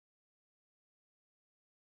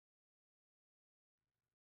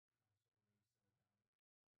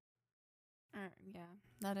Yeah,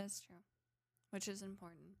 that is true. Which is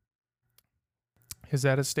important. Is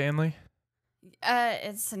that a Stanley?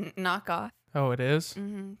 It's a knockoff. Oh, it is?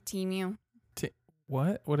 Mm-hmm. Temu.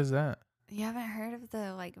 What? What is that? You haven't heard of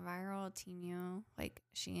the like viral Temu, like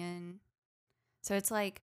Shein? So it's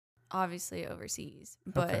like obviously overseas,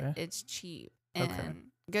 but it's cheap and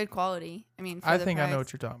good quality. I mean, I think I know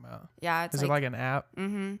what you're talking about. Yeah, it's Is it like an app?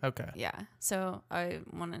 Mm-hmm. Okay. Yeah. So I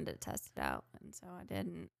wanted to test it out, and so I did.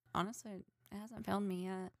 And honestly, it hasn't failed me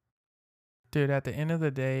yet. Dude, at the end of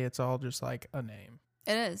the day, it's all just like a name.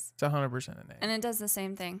 It is. It's 100% a name. And it does the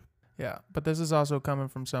same thing. Yeah, but this is also coming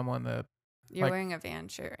from someone that... You're wearing a Van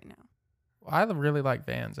shirt right now. I really like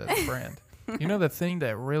Vans as a brand. You know the thing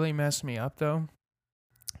that really messed me up, though?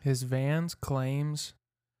 Is Vans claims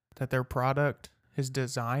that their product is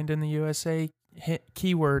designed in the USA.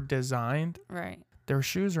 Keyword designed. Right. Their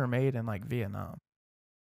shoes are made in like Vietnam.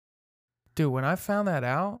 Dude, when I found that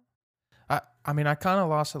out, I mean, I kind of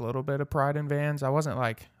lost a little bit of pride in Vans. I wasn't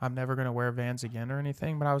like, I'm never going to wear Vans again or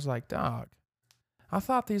anything, but I was like, dog, I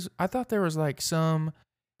thought there was like some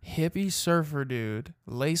hippie surfer dude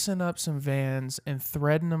lacing up some Vans and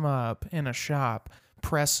threading them up in a shop,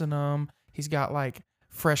 pressing them. He's got like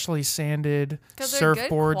freshly sanded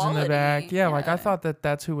surfboards in the back. Yeah, like I thought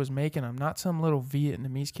that's who was making them, not some little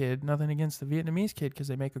Vietnamese kid. Nothing against the Vietnamese kid because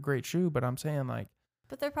they make a great shoe, but I'm saying like.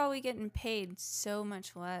 But they're probably getting paid so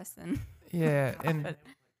much less than. Yeah, and.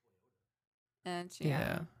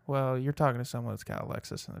 Yeah. Well, you're talking to someone that's got a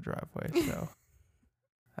Lexus in the driveway, so.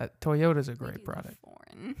 Toyota's a great product.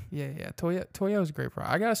 Foreign. Yeah. Toyota's a great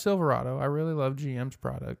product. I got a Silverado. I really love GM's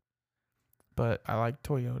product, but I like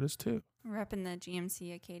Toyota's too. Repping the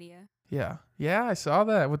GMC Acadia. Yeah, I saw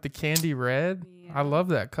that with the candy red. Yeah. I love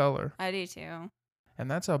that color. I do too.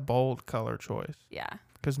 And that's a bold color choice. Yeah.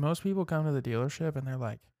 Because most people come to the dealership and they're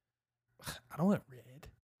like, I don't want red.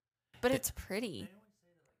 But it's pretty.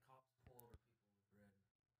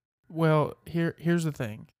 Well, here's the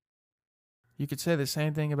thing. You could say the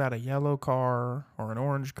same thing about a yellow car or an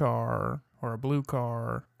orange car or a blue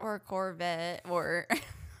car. Or a Corvette or...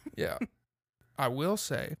 Yeah. I will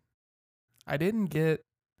say, I didn't get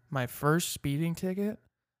my first speeding ticket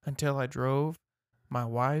until I drove my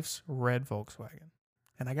wife's red Volkswagen.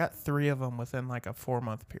 And I got 3 of them within like a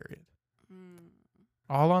 4-month period.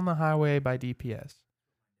 All on the highway by DPS.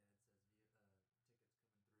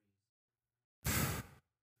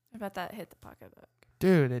 I bet that hit the pocketbook.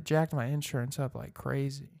 Dude, it jacked my insurance up like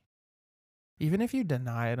crazy. Even if you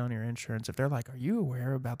deny it on your insurance, if they're like, are you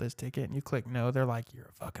aware about this ticket? And you click no, they're like, you're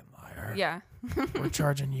a fucking liar. Yeah. We're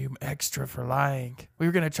charging you extra for lying. We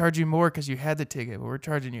were going to charge you more because you had the ticket, but we're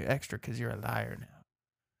charging you extra because you're a liar now.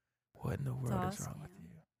 What in the world is wrong with you?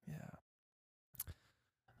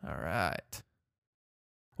 Yeah. All right.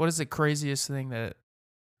 What is the craziest thing that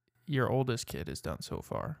your oldest kid has done so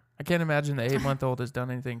far? I can't imagine the 8-month-old has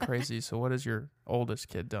done anything crazy. So what has your oldest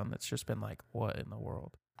kid done that's just been like, what in the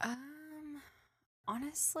world?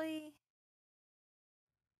 Honestly,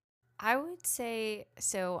 I would say,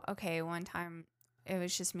 so, okay, one time it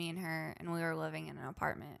was just me and her, and we were living in an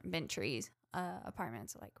apartment, Bent Trees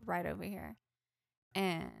apartments, like right over here.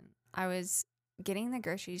 And I was getting the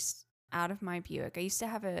groceries out of my Buick. I used to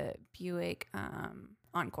have a Buick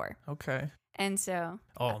Encore. Okay. And so...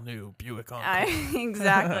 All new Buick Encore.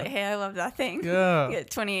 Exactly. Hey, I love that thing. Yeah. You get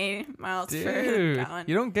 28 miles Dude, per gallon.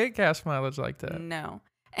 You don't get gas mileage like that. No.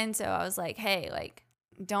 And so I was like, hey, like,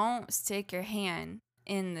 don't stick your hand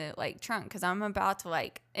in the, like, trunk, because I'm about to,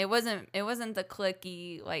 like, it wasn't the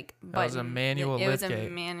clicky, like, button. It was a manual lift. It was a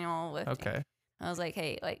manual lift. Okay. I was like,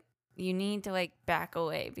 hey, like, you need to, like, back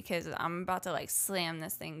away because I'm about to, like, slam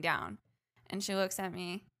this thing down. And she looks at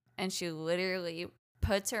me, and she literally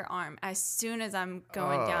puts her arm as soon as I'm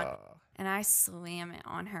going down, and I slam it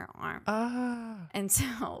on her arm. And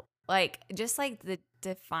so, like, just, like, the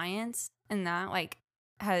defiance in that, like,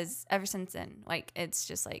 has ever since then, like, it's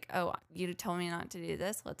just like, oh, you told me not to do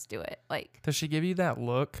this, let's do it. Like, does she give you that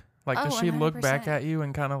look? Like, does she 100%. look back at you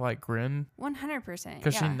and kind of like grin? 100%.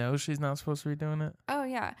 Because she knows she's not supposed to be doing it? Oh,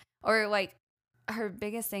 yeah. Or, like, her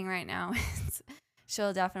biggest thing right now is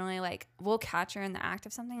she'll definitely, like, we'll catch her in the act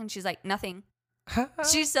of something, and she's like, nothing.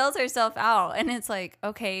 She sells herself out, and it's like,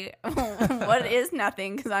 okay, what is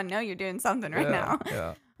nothing? Because I know you're doing something right now.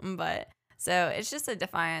 Yeah. But, so, it's just a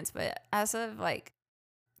defiance. But as of, like,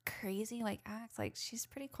 crazy like acts, like, she's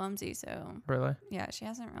pretty clumsy, so really, yeah, she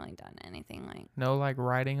hasn't really done anything like no, like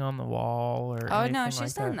writing on the wall or anything no,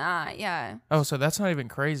 she's like done that. Yeah. Oh, so that's not even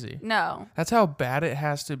crazy. No, that's how bad it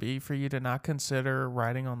has to be for you to not consider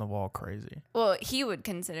writing on the wall crazy. Well, he would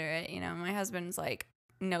consider it, you know. My husband's like,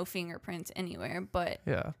 no fingerprints anywhere. But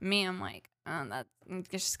Yeah. me, I'm like, that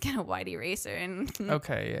just get a white eraser and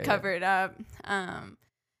Okay. Yeah. cover it up.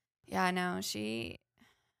 Yeah, no, she's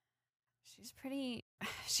pretty.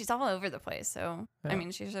 She's all over the place. So Yeah. I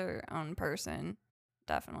mean, she's her own person,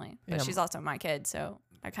 definitely. But Yeah. she's also my kid, so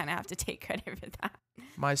I kind of have to take credit for that.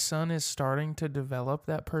 My son is starting to develop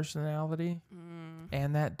that personality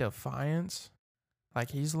and that defiance.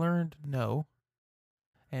 Like, he's learned no,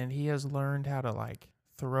 and he has learned how to, like,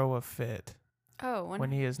 throw a fit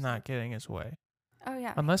when he is not getting his way. Oh,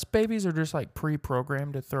 yeah. Unless babies are just, like,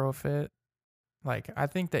 pre-programmed to throw a fit. Like, I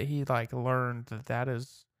think that he, like, learned that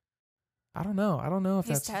is, I don't know. I don't know if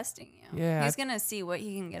He's that's testing you. Yeah. He's going to see what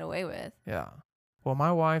he can get away with. Yeah. Well,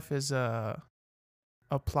 my wife is a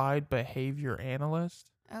applied behavior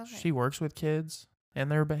analyst. Okay. She works with kids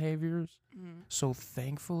and their behaviors. Mm. So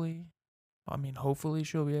thankfully, I mean, hopefully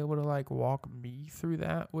she'll be able to, like, walk me through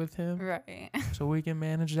that with him. Right. So we can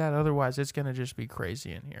manage that. Otherwise, it's going to just be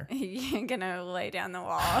crazy in here. You're going to lay down the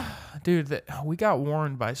wall. Dude, we got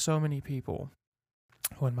warned by so many people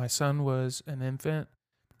when my son was an infant.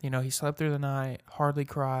 You know, he slept through the night, hardly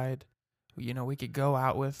cried. You know, we could go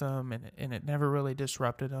out with him, and it never really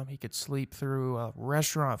disrupted him. He could sleep through a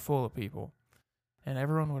restaurant full of people. And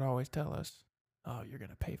everyone would always tell us, oh, you're going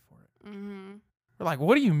to pay for it. Mm-hmm. We're like,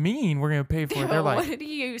 what do you mean we're going to pay for it? They're like, what do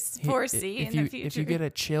you foresee in the future? If you get a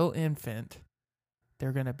chill infant,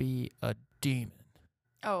 they're going to be a demon.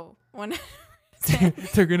 Oh,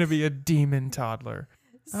 100%. They're going to be a demon toddler.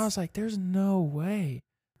 I was like, there's no way.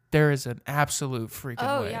 There is an absolute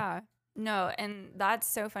freaking way. Oh, yeah. No, and that's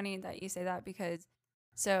so funny that you say that because,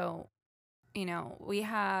 so, you know,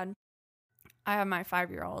 I have my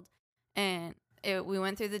 5-year-old, and we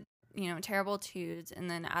went through the, you know, terrible 2s, and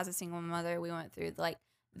then as a single mother, we went through, like,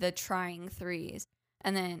 the trying 3s,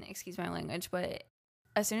 and then, excuse my language, but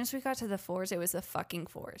as soon as we got to the 4s, it was the fucking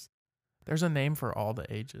 4s. There's a name for all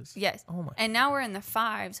the ages. Yes. Oh, my. And now we're in the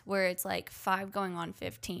 5s, where it's, like, 5 going on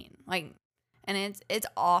 15, like, and it's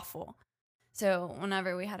awful. So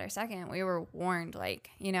whenever we had our second, we were warned, like,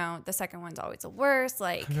 you know, the second one's always the worst,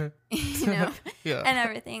 like, you know, Yeah. and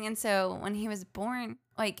everything. And so when he was born,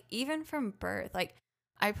 like, even from birth, like,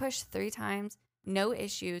 I pushed 3 times, no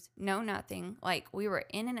issues, no nothing. Like, we were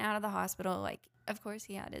in and out of the hospital. Like, of course,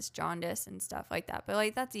 he had his jaundice and stuff like that, but,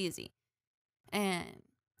 like, that's easy. And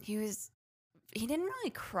he didn't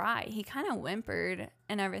really cry. He kind of whimpered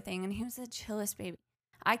and everything, and he was the chillest baby.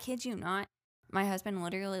 I kid you not. My husband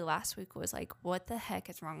literally last week was like, what the heck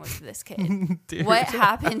is wrong with this kid? What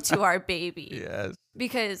happened to our baby? Yes.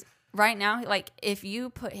 Because right now, like, if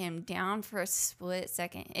you put him down for a split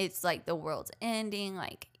second, it's like the world's ending.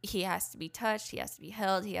 Like, he has to be touched. He has to be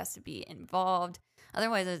held. He has to be involved.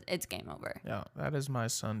 Otherwise, it's game over. Yeah, that is my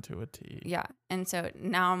son to a T. Yeah. And so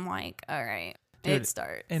now I'm like, all right, Dude, it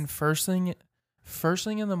starts. And first thing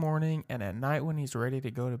in the morning and at night when he's ready to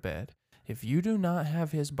go to bed, if you do not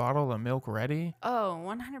have his bottle of milk ready. Oh,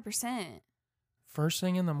 100%. First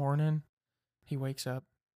thing in the morning, he wakes up.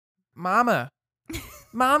 Mama.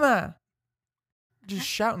 Mama. Just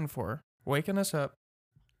shouting for her. Waking us up.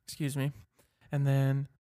 Excuse me. And then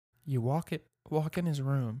you walk in his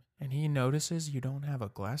room and he notices you don't have a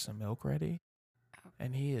glass of milk ready.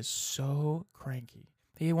 And he is so cranky.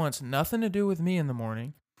 He wants nothing to do with me in the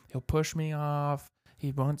morning. He'll push me off.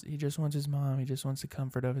 He just wants his mom. He just wants the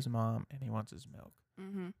comfort of his mom, and he wants his milk.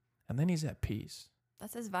 Mm-hmm. And then he's at peace.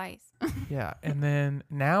 That's his vice. Yeah. And then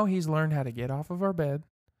now he's learned how to get off of our bed.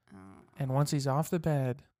 Oh. And once he's off the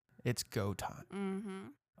bed, it's go time. Mm-hmm.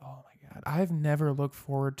 Oh, my God. I've never looked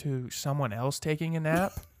forward to someone else taking a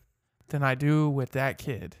nap than I do with that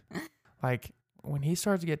kid. Like, when he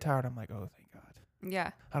starts to get tired, I'm like, oh, thank God. Yeah.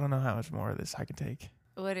 I don't know how much more of this I can take.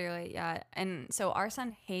 Literally, yeah. And so our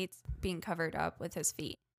son hates being covered up with his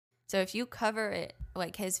feet. So if you cover it,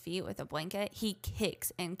 like, his feet with a blanket, he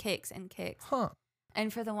kicks and kicks and kicks. Huh.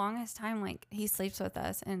 And for the longest time, like, he sleeps with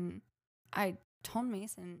us. And I told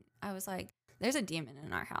Mason, I was like, there's a demon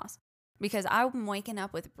in our house. Because I'm waking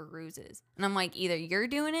up with bruises. And I'm like, either you're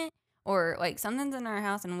doing it or, like, something's in our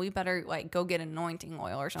house and we better, like, go get anointing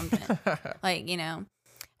oil or something. Like, you know.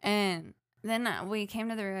 And then we came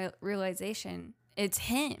to the realization it's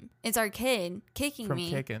him. It's our kid kicking From me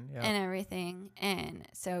kicking, yeah. and everything. And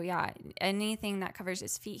so, yeah, anything that covers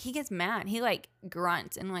his feet, he gets mad. He, like,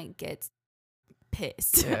 grunts and, like, gets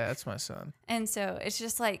pissed. Yeah, that's my son. And so it's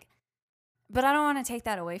just like, but I don't want to take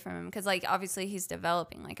that away from him because, like, obviously he's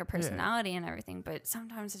developing, like, a personality and everything. But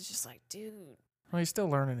sometimes it's just like, dude. Well, he's still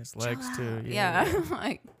learning his legs, too. Yeah.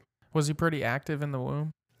 Like, was he pretty active in the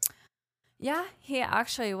womb? yeah, he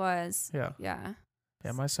actually was. Yeah. Yeah.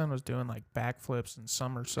 Yeah, my son was doing like backflips and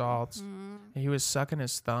somersaults. Mm, He was sucking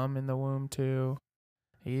his thumb in the womb too.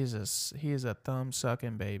 He is a thumb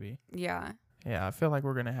sucking baby. yeah. Yeah, I feel like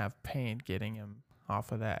we're gonna have pain getting him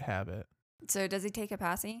off of that habit. So does he take a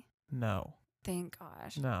passy? No, Thank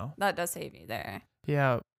gosh. no. That does save you there.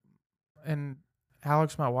 Yeah, and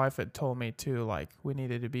Alex, my wife, had told me too, like we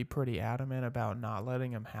needed to be pretty adamant about not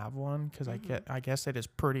letting him have one because I guess it is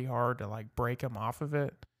pretty hard to like break him off of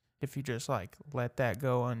it if you just like let that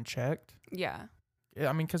go unchecked. Yeah.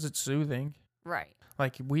 I mean, because it's soothing. Right.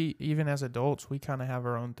 Like we, even as adults, we kind of have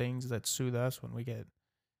our own things that soothe us when we get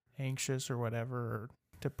anxious or whatever or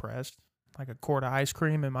depressed. Like a quart of ice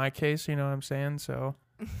cream in my case, you know what I'm saying? So,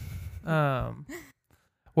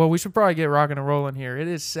 well, we should probably get rocking and rolling here. It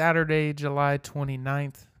is Saturday, July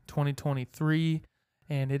 29th, 2023,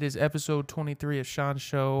 and it is episode 23 of Sean's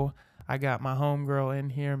Show. I got my homegirl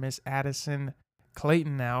in here, Miss Addison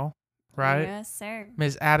Clayton now, right? Yes, sir.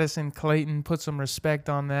 Miss Addison Clayton, put some respect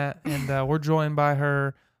on that. And we're joined by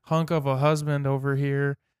her hunk of a husband over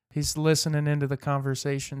here. He's listening into the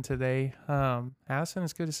conversation today. Addison,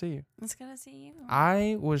 it's good to see you. It's good to see you.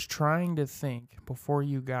 I was trying to think before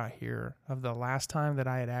you got here of the last time that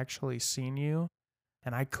I had actually seen you,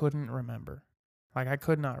 and I couldn't remember. Like, I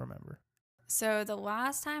could not remember. So the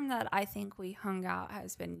last time that I think we hung out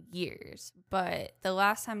has been years, but the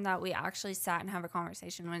last time that we actually sat and have a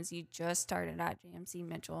conversation was you just started at JMC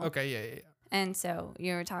Mitchell. Okay, yeah. And so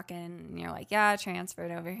you were talking, and you're like, yeah, I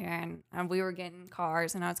transferred over here, and we were getting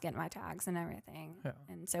cars, and I was getting my tags and everything. Yeah.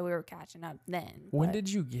 And so we were catching up then. When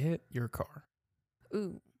did you get your car?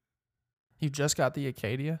 Ooh. You just got the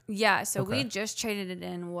Acadia? Yeah, so Okay. we just traded it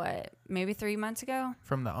in, maybe 3 months ago?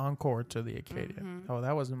 From the Encore to the Acadia. Mhm. Oh,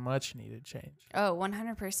 that was a much needed change. Oh,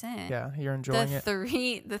 100%. Yeah, you're enjoying it?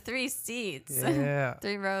 The three seats. Yeah.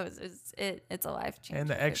 3 rows. It's a life changer. And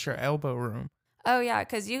the extra elbow room. Oh, yeah,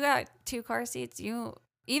 because you got 2 car seats.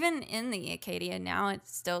 Even in the Acadia now,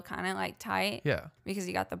 it's still kind of like tight. Yeah. Because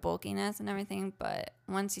you got the bulkiness and everything. But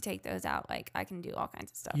once you take those out, like I can do all kinds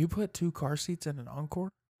of stuff. You put 2 car seats in an Encore?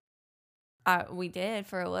 We did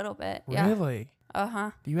for a little bit. Yeah. Really? Uh-huh.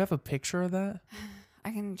 Do you have a picture of that? I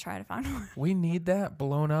can try to find one. We need that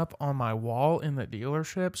blown up on my wall in the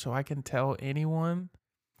dealership so I can tell anyone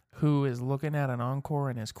who is looking at an Encore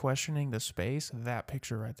and is questioning the space, that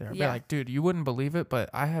picture right there. I'd be like, dude, you wouldn't believe it, but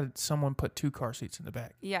I had someone put 2 car seats in the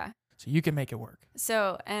back. Yeah. So you can make it work.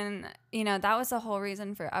 So, and, that was the whole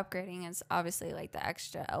reason for upgrading is obviously like the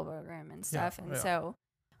extra elbow room and stuff. So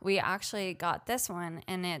we actually got this one,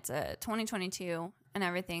 and it's a 2022 and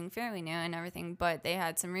everything, fairly new and everything, but they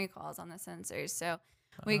had some recalls on the sensors. So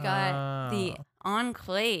we got the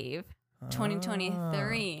Enclave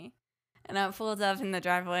 2023. And I pulled up in the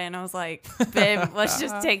driveway, and I was like, babe, let's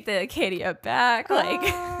just take the Acadia back.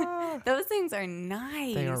 Like, those things are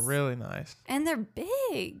nice. They are really nice. And they're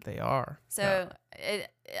big. They are. So,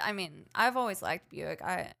 I've always liked Buick.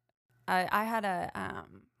 I had a,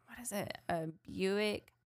 a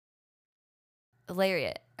Buick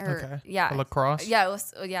Lariat. Yeah. A LaCrosse? Yeah, it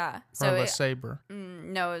was, yeah. So or a Sabre?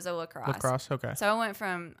 No, it was a LaCrosse. LaCrosse, okay. So I went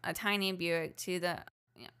from a tiny Buick to the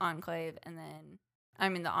Enclave, and then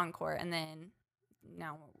the Encore, and then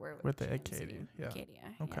now we're with the GMC Acadia. Yeah. Acadia.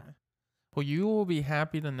 Okay. Yeah. Well, you will be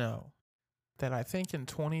happy to know that I think in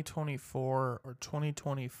 2024 or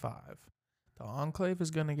 2025, the Enclave is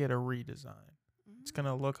going to get a redesign. It's going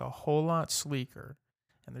to look a whole lot sleeker,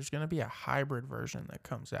 and there's going to be a hybrid version that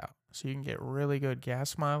comes out. So you can get really good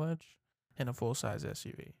gas mileage in a full-size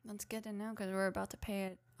SUV. That's good to know because we're about to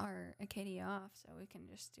pay our Acadia off, so we can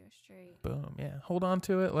just do it straight. Boom, yeah. Hold on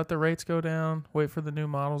to it. Let the rates go down. Wait for the new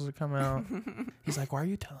models to come out. He's like, why are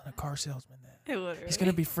you telling a car salesman that? Literally. He's going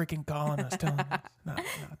to be freaking calling us, telling us. No,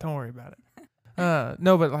 don't worry about it.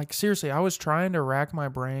 No, but like seriously, I was trying to rack my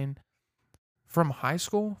brain from high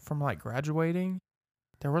school, from like graduating.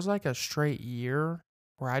 There was like a straight year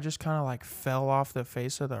where I just kind of like fell off the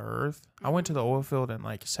face of the earth. I went to the oil field in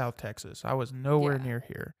like South Texas. I was nowhere near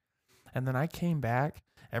here. And then I came back.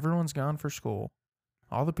 Everyone's gone for school.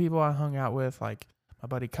 All the people I hung out with, like my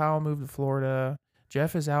buddy Kyle moved to Florida.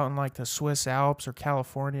 Jeff is out in like the Swiss Alps or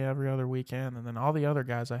California every other weekend. And then all the other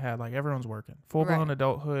guys I had, like everyone's working. Full-blown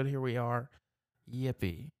adulthood. Here we are.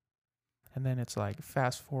 Yippee. And then it's like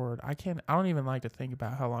fast forward. I don't even like to think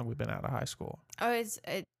about how long we've been out of high school. Oh,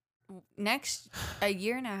 next a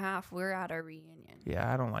year and a half, we're at our reunion.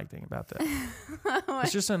 Yeah, I don't like thinking about that.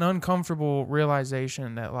 It's just an uncomfortable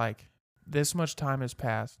realization that like this much time has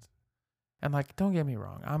passed. And like, don't get me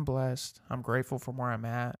wrong, I'm blessed. I'm grateful for where I'm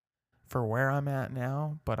at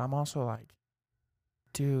now. But I'm also like,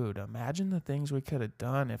 dude, imagine the things we could have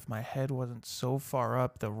done if my head wasn't so far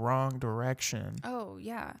up the wrong direction. Oh, Oh,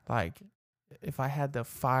 yeah. Like, if I had the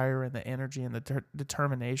fire and the energy and the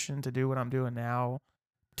determination to do what I'm doing now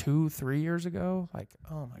 2-3 years ago, like,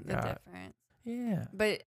 oh my The God. difference. Yeah.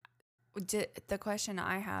 But the question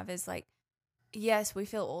I have is like, yes, we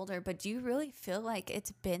feel older, but do you really feel like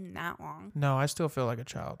it's been that long? No, I still feel like a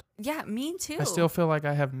child. Yeah, me too. I still feel like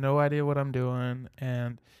I have no idea what I'm doing.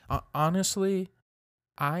 And honestly,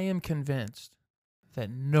 I am convinced that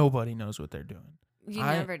nobody knows what they're doing. You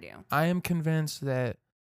never do. I am convinced that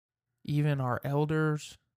even our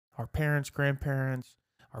elders, our parents, grandparents,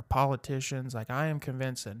 our politicians, like, I am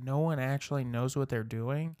convinced that no one actually knows what they're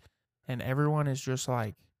doing. And everyone is just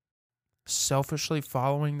like selfishly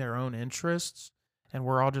following their own interests. And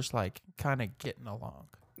we're all just like kind of getting along.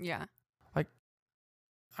 Yeah. Like,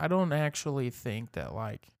 I don't actually think that,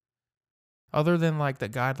 like, other than like the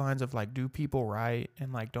guidelines of like do people right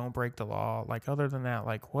and like don't break the law, like other than that,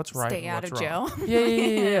 like what's right Stay and out what's of wrong? jail.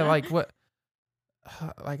 Yeah. Like what?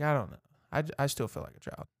 Like, I don't know. I still feel like a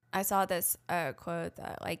child. I saw this quote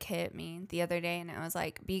that like hit me the other day, and it was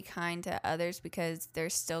like, be kind to others because they're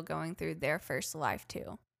still going through their first life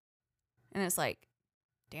too. And it's like,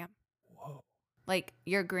 damn. Whoa. Like,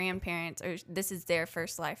 your grandparents, or this is their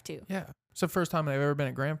first life too. Yeah. It's the first time they've ever been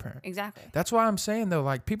a grandparent. Exactly. That's why I'm saying, though,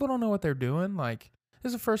 like, people don't know what they're doing. Like,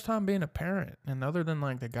 this is the first time being a parent. And other than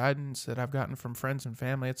like the guidance that I've gotten from friends and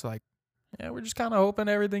family, it's like, yeah, we're just kind of hoping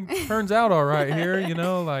everything turns out all right here. You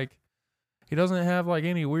know, like, he doesn't have like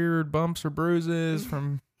any weird bumps or bruises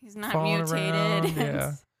from He's not falling mutated. around.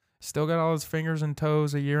 Yeah. Still got all his fingers and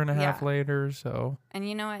toes a year and a half Yeah. later. So. And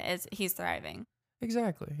you know what? He's thriving.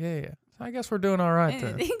 Exactly. Yeah. So I guess we're doing all right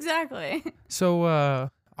then. Exactly. So,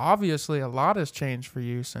 obviously a lot has changed for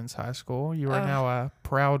you since high school. You are now a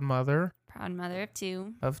proud mother. Proud mother of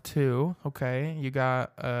two. Of two. Okay. You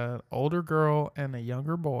got an older girl and a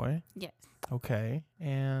younger boy. Yes. Okay.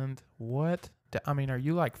 And are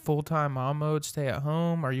you like full-time mom mode, stay at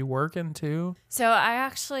home? Are you working too? So I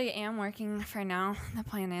actually am working for now. The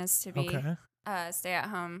plan is to be Okay. Stay at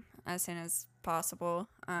home as soon as possible.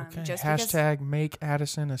 Okay. Just Hashtag make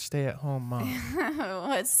Addison a stay-at-home mom.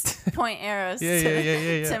 let's point arrows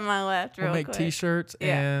Yeah. to my left real We'll make quick. T-shirts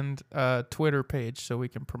and a Twitter page so we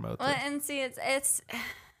can promote Well, this. and see, it's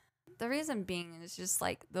the reason being is just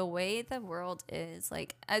like the way the world is.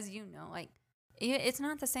 Like, as you know, like it's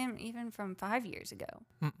not the same even from 5 years ago.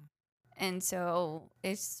 Mm-mm. And so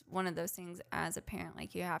it's one of those things as a parent,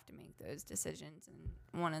 like you have to make those decisions.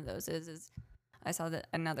 And one of those is I saw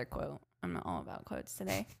another quote. I'm all about quotes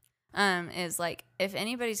today. Is like, if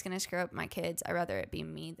anybody's going to screw up my kids, I'd rather it be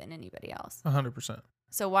me than anybody else. 100%.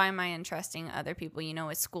 So why am I entrusting other people,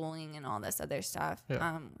 with schooling and all this other stuff,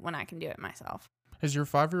 when I can do it myself? Is your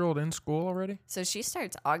 5-year-old in school already? So she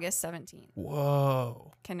starts August 17th.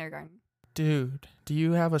 Whoa. Kindergarten. Dude, do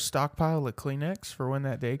you have a stockpile of Kleenex for when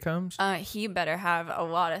that day comes? He better have a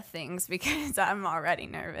lot of things because I'm already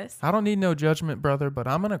nervous. I don't need no judgment, brother, but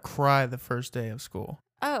I'm going to cry the first day of school.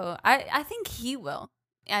 Oh, I think he will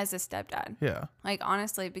as a stepdad. Yeah. Like,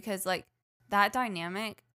 honestly, because, like, that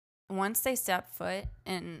dynamic, once they step foot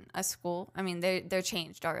in a school, I mean, they're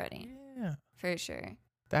changed already. Yeah. For sure.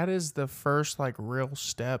 That is the first, like, real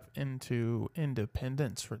step into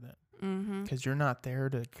independence for them. Mm-hmm. Because you're not there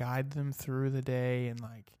to guide them through the day and,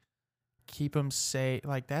 like, keep them safe.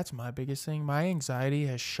 Like, that's my biggest thing. My anxiety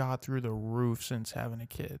has shot through the roof since having a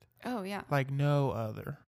kid. Oh, yeah. Like, no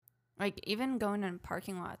other. Like, even going in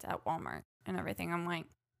parking lots at Walmart and everything, I'm like,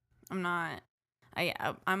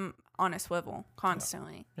 I'm on a swivel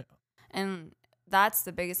constantly. Yeah. And that's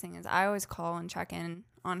the biggest thing is I always call and check in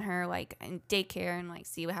on her, like, in daycare and, like,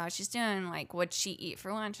 see how she's doing, like, what'd she eat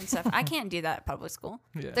for lunch and stuff. I can't do that at public school.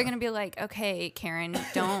 Yeah. They're going to be like, okay, Karen,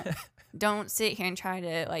 don't sit here and try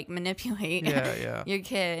to, like, manipulate your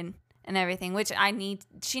kid and everything, which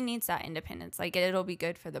she needs that independence. Like, it'll be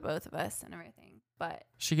good for the both of us and everything. But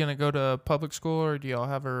she going to go to public school or do y'all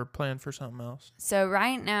have her planned for something else? so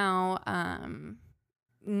right now,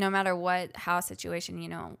 no matter what house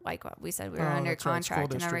situation, like what we said, we were under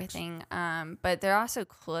contract and everything. But they're also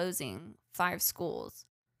closing 5 schools.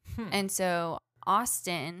 And so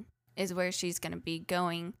Austin is where she's going to be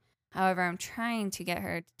going. However, I'm trying to get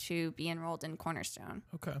her to be enrolled in Cornerstone.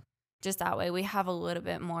 Okay. Just that way we have a little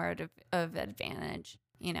bit more of advantage,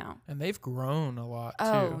 And they've grown a lot, too.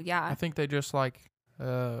 Oh, yeah. I think they just, like,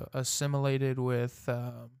 assimilated with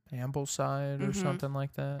Ambleside or something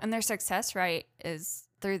like that. And their success rate is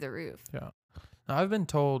through the roof. Yeah. Now, I've been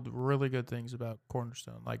told really good things about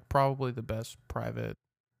Cornerstone, like probably the best private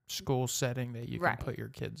school setting that you can put your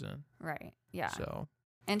kids in. Right. Yeah. So.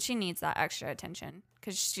 And she needs that extra attention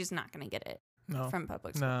because she's not going to get it from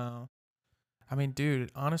public school. No. I mean,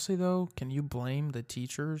 dude, honestly though, can you blame the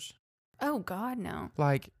teachers? Oh God, no.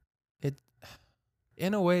 Like, it,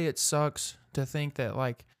 in a way, it sucks to think that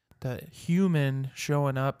like the human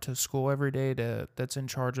showing up to school every day that's in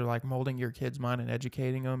charge of like molding your kid's mind and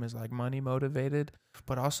educating them is like money motivated.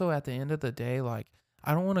 But also at the end of the day, like,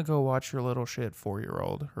 I don't want to go watch your little shit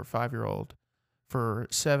 4-year-old or 5-year-old for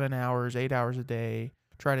 7 hours, 8 hours a day,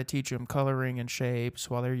 try to teach them coloring and shapes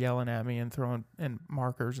while they're yelling at me and throwing and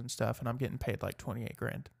markers and stuff, and I'm getting paid like 28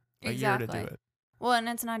 grand a year to do it. Well, and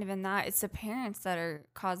it's not even that. It's the parents that are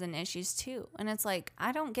causing issues too. And it's like,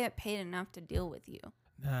 I don't get paid enough to deal with you.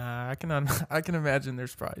 Nah, I can imagine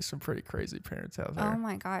there's probably some pretty crazy parents out there. Oh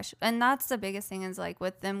my gosh. And that's the biggest thing is like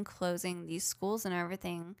with them closing these schools and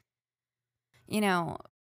everything, you know,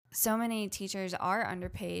 so many teachers are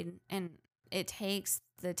underpaid and it takes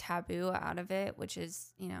the taboo out of it, which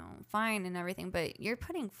is, you know, fine and everything, but you're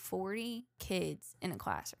putting 40 kids in a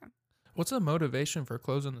classroom. What's the motivation for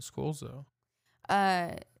closing the schools though?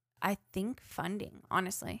 I think funding,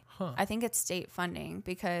 honestly. Huh. I think it's state funding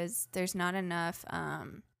because there's not enough,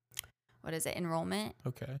 enrollment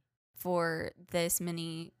Okay. for this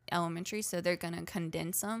many elementary. So they're going to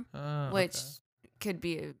condense them, which could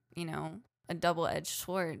be, a double-edged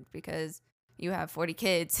sword because you have 40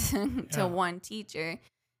 kids to one teacher,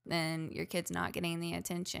 then your kid's not getting the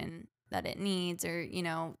attention that it needs or,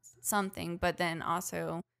 something. But then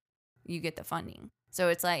also you get the funding. So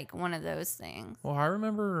it's like one of those things. Well, I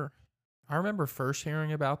remember first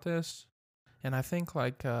hearing about this, and I think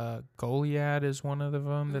like Goliad is one of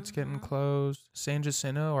them that's getting closed. San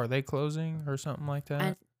Jacinto, are they closing or something like that?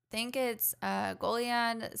 I think it's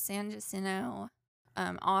Goliad, San Jacinto,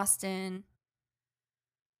 Austin.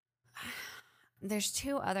 There's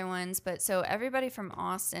 2 other ones, but so everybody from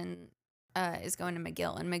Austin is going to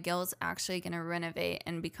McGill, and McGill's actually going to renovate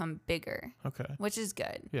and become bigger. Okay. Which is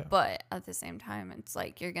good. Yeah. But at the same time, it's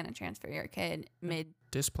like you're going to transfer your kid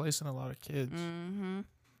displacing a lot of kids. Mm-hmm.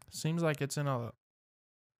 Seems like it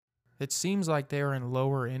seems like they're in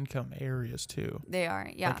lower income areas too. They are,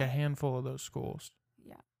 yeah. Like a handful of those schools.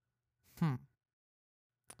 Yeah.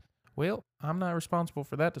 Well, I'm not responsible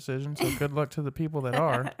for that decision, so good luck to the people that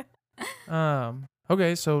are.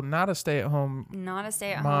 Okay, so not a stay-at-home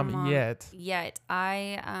mom yet.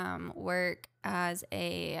 I work as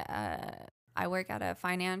I work at a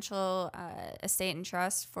financial estate and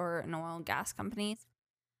trust for an oil and gas company.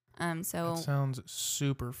 So that sounds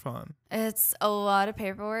super fun. It's a lot of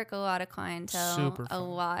paperwork, a lot of clientele, Super fun. a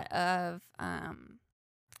lot of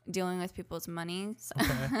dealing with people's monies.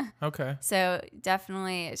 Okay. So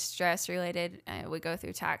definitely stress related. We go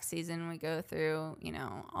through tax season. We go through,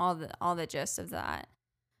 all the gist of that.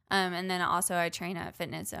 And then also I train at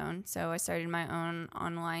Fitness Zone. So I started my own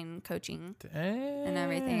online coaching and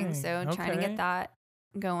everything. So trying to get that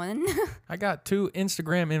going. I got 2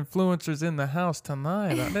 Instagram influencers in the house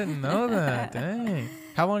tonight. I didn't know that. Dang.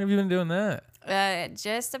 How long have you been doing that?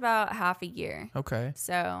 Just about half a year. Okay.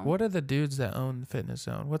 So what are the dudes that own Fitness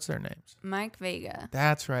Zone? What's their names? Mike Vega.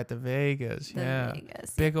 That's right, the Vegas.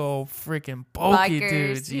 Vegas. Big old freaking bulky Bikers,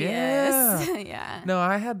 dudes. Yes. Yeah. Yeah. No,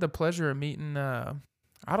 I had the pleasure of meeting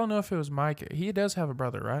I don't know if it was Mike. He does have a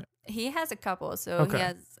brother, right? He has a couple. So he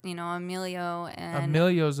has, Emilio and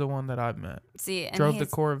Emilio's the one that I've met. And drove the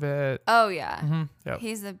Corvette. Oh yeah. Mm-hmm. Yep.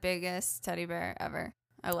 He's the biggest teddy bear ever.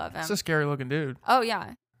 I love him. It's a scary looking dude. Oh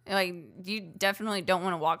yeah. Like you definitely don't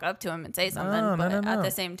want to walk up to him and say something, but at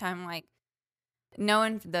the same time, like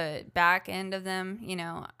knowing the back end of them,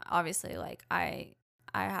 obviously like I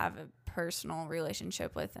have a personal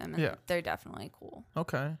relationship with them and they're definitely cool.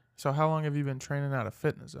 Okay. So how long have you been training out of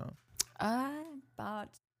Fitness Zone? About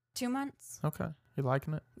 2 months. Okay. You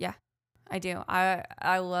liking it? Yeah, I do.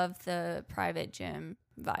 I love the private gym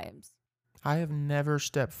vibes. I have never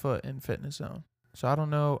stepped foot in Fitness Zone. So I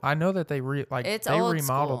don't know. I know that they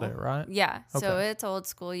remodeled it, right? Yeah. Okay. So it's old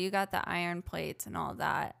school. You got the iron plates and all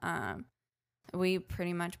that. We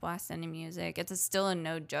pretty much blast any music. It's still a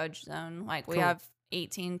no judge zone. Like we have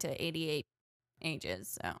 18 to 88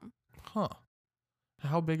 ages. So. Huh.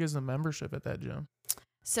 How big is the membership at that gym?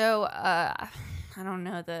 So I don't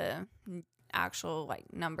know the actual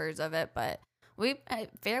like numbers of it, but we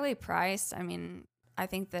fairly priced. I mean, I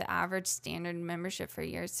think the average standard membership for a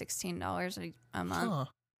year is $16 a month. Huh.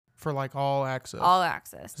 For like all access? All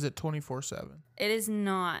access. Is it 24/7? It is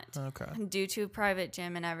not. Okay. Due to private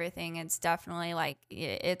gym and everything, it's definitely like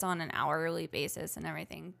it's on an hourly basis and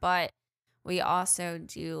everything. But we also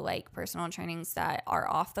do like personal trainings that are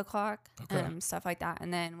off the clock, stuff like that.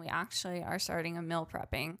 And then we actually are starting a meal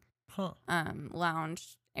prepping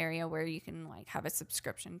lounge area where you can like have a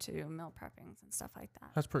subscription to meal preppings and stuff like that.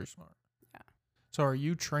 That's pretty smart. Yeah. So are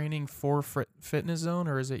you training for Fitness Zone,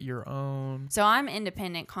 or is it your own? So I'm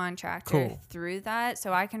independent contractor Cool. through that.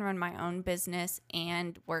 So I can run my own business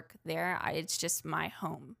and work there. It's just my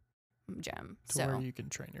home gym. To where you can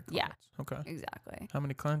train your clients. Yeah. Okay. Exactly. How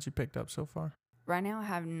many clients you picked up so far? Right now I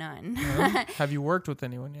have none. Have you worked with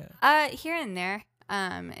anyone yet? Here and there.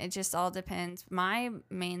 It just all depends. My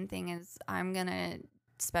main thing is I'm gonna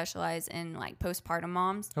specialize in like postpartum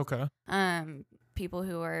moms. Okay. People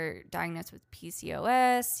who are diagnosed with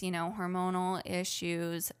PCOS, hormonal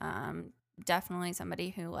issues. Definitely somebody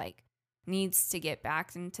who like needs to get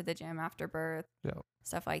back into the gym after birth. Yeah.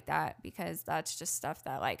 Stuff like that, because that's just stuff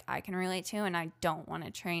that like I can relate to, and I don't want to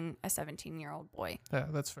train a 17-year-old boy. Yeah,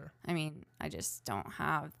 that's fair. I mean, I just don't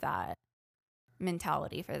have that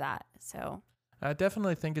mentality for that. So I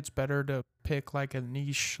definitely think it's better to pick like a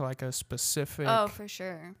niche, like a specific for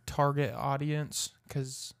sure target audience,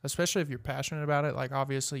 because especially if you're passionate about it, like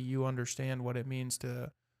obviously you understand what it means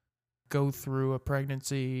to go through a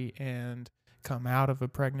pregnancy and come out of a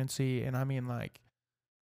pregnancy. And I mean, like,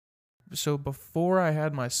 so before I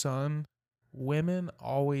had my son, women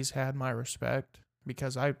always had my respect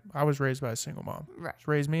because I was raised by a single mom. Right. She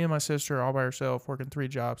raised me and my sister all by herself, working 3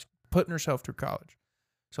 jobs, putting herself through college.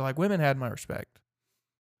 So like women had my respect.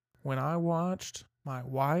 When I watched my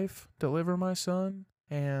wife deliver my son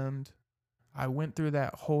and I went through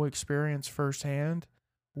that whole experience firsthand,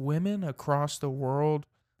 women across the world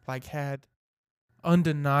like had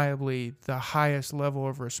undeniably the highest level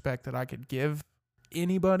of respect that I could give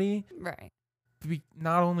anybody. Right.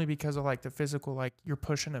 Not only because of like the physical, like you're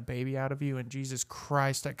pushing a baby out of you, and Jesus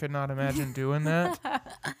Christ, I could not imagine doing that.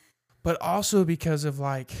 But also because of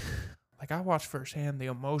like I watched firsthand the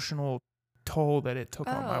emotional toll that it took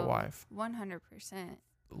on my wife. 100%.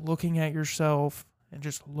 Looking at yourself and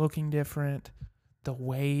just looking different, the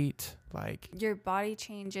weight, like your body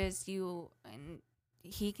changes. And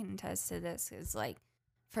he can attest to this, is like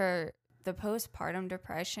for the postpartum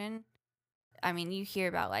depression. I mean, you hear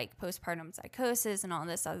about like postpartum psychosis and all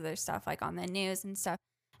this other stuff like on the news and stuff.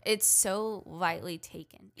 It's so lightly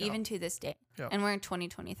taken, even to this day. And we're in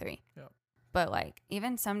 2023. But like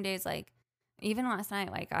even some days, like even last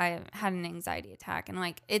night, like I had an anxiety attack, and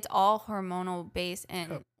like it's all hormonal based.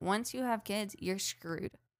 And once you have kids, you're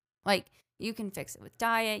screwed. Like you can fix it with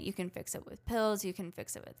diet, you can fix it with pills, you can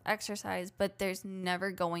fix it with exercise, but there's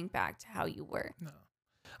never going back to how you were. No.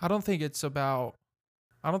 I don't think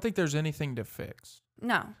there's anything to fix.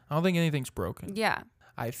 No. I don't think anything's broken. Yeah.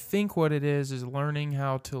 I think what it is learning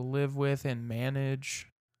how to live with and manage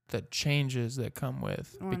the changes that come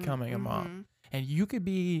with becoming a mom. And you could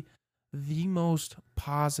be the most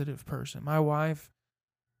positive person. My wife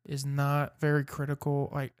is not very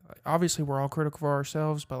critical. Like, obviously we're all critical for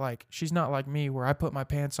ourselves, but like she's not like me where I put my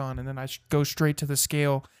pants on and then I go straight to the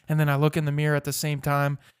scale and then I look in the mirror at the same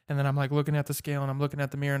time and then I'm like looking at the scale and I'm looking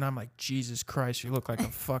at the mirror and I'm like, Jesus Christ, you look like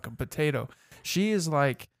a fucking potato. She is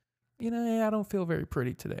like, I don't feel very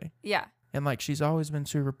pretty today. Yeah. And like she's always been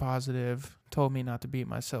super positive, told me not to beat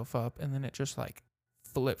myself up, and then it just like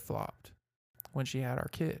flip-flopped when she had our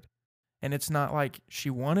kid. And it's not like she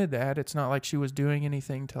wanted that. It's not like she was doing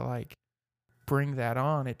anything to like bring that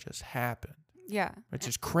on. It just happened. Yeah. Which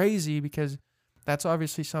is crazy because that's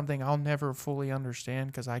obviously something I'll never fully understand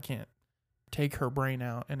because I can't take her brain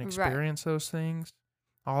out and experience those things.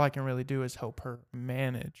 All I can really do is help her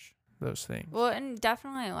manage those things. Well, and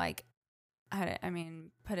definitely like,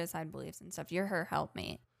 put aside beliefs and stuff. You're her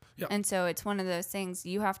helpmate. Yeah. And so it's one of those things,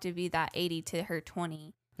 you have to be that 80 to her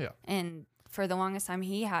 20. Yeah. And for the longest time,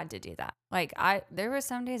 he had to do that. Like, there were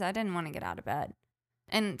some days I didn't want to get out of bed.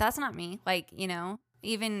 And that's not me. Like, even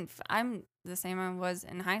if I'm the same I was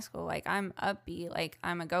in high school. Like, I'm upbeat. Like,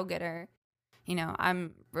 I'm a go-getter.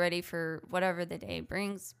 I'm ready for whatever the day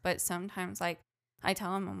brings. But sometimes, like, I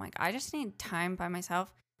tell him, I'm like, I just need time by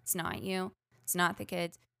myself. It's not you. It's not the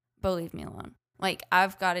kids. But leave me alone. Like,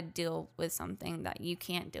 I've got to deal with something that you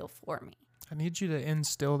can't deal for me. I need you to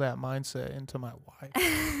instill that mindset into my wife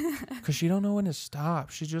because she don't know when to stop.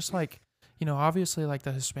 She's just like, obviously like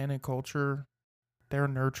the Hispanic culture, they're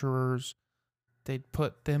nurturers. They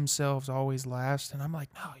put themselves always last. And I'm like,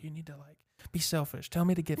 no, you need to like be selfish. Tell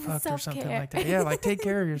me to get fucked or something like that. Yeah, like take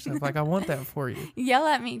care of yourself. Like I want that for you. Yell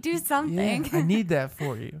at me. Do something. Yeah, I need that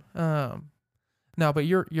for you. No, but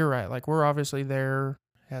you're right. Like we're obviously there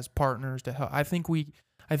as partners to help. I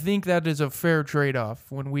think that is a fair trade-off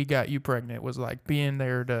when we got you pregnant was like being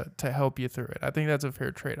there to help you through it. I think that's a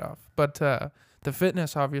fair trade-off. But the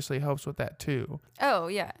fitness obviously helps with that too. Oh,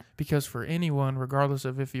 yeah. Because for anyone, regardless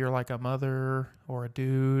of if you're like a mother or a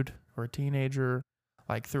dude or a teenager,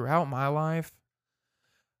 like throughout my life,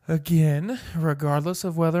 Again, regardless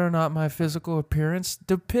of whether or not my physical appearance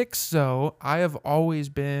depicts so, I have always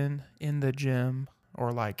been in the gym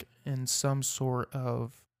or like in some sort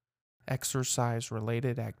of exercise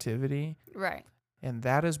related activity. Right. And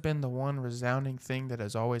that has been the one resounding thing that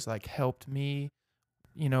has always like helped me,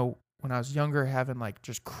 when I was younger, having like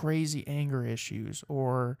just crazy anger issues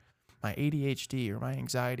or my ADHD or my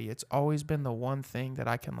anxiety. It's always been the one thing that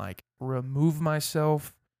I can like remove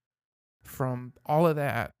myself from all of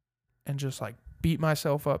that and just like beat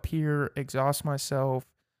myself up here, exhaust myself,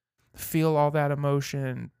 feel all that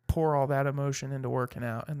emotion, pour all that emotion into working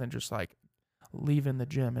out, and then just like leaving the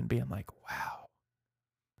gym and being like, wow,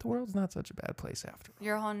 the world's not such a bad place after all.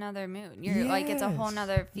 You're a whole nother mood. You're like, it's a whole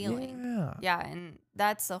nother feeling. Yeah. Yeah. And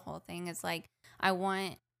that's the whole thing. It's like,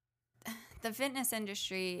 the fitness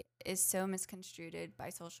industry is so misconstrued by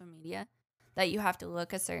social media that you have to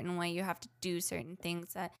look a certain way. You have to do certain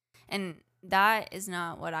things and that is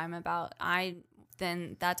not what I'm about.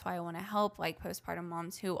 Then that's why I want to help like postpartum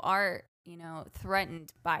moms who are,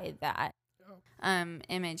 threatened by that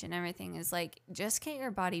image and everything, is like, just get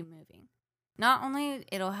your body moving. Not only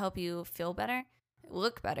it'll help you feel better,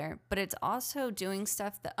 look better, but it's also doing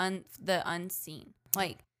stuff the unseen.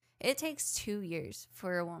 Like, it takes 2 years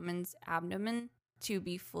for a woman's abdomen to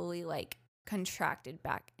be fully like contracted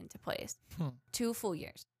back into place. 2 full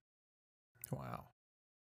years. Wow.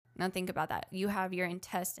 Now think about that. You have your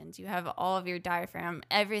intestines, you have all of your diaphragm,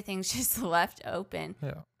 everything's just left open.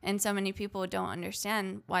 Yeah. And so many people don't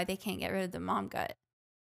understand why they can't get rid of the mom gut.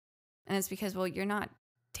 And it's because, well, you're not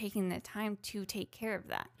taking the time to take care of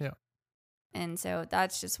that. Yeah. And so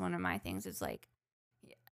that's just one of my things. It's like,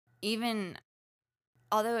 even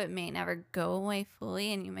although it may never go away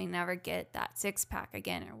fully and you may never get that 6-pack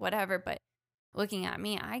again or whatever, but looking at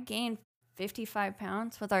me, I gained 55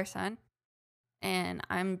 pounds with our son. And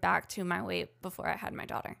I'm back to my weight before I had my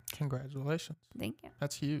daughter. Congratulations. Thank you.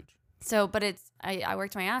 That's huge. So, but I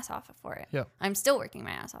worked my ass off for it. Yeah. I'm still working my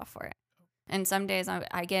ass off for it. And some days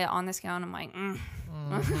I get on the scale and I'm like,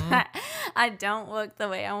 I don't look the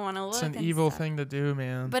way I want to look. It's an evil thing to do,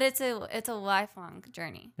 man. But it's a lifelong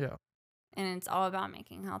journey. Yeah. And it's all about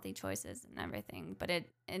making healthy choices and everything. But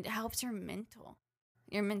it helps your mental.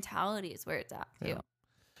 Your mentality is where it's at too.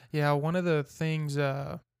 Yeah, one of the things,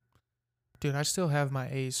 dude, I still have my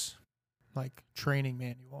ACE like training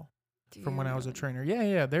manual from when I was a trainer.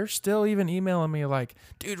 Yeah. They're still even emailing me like,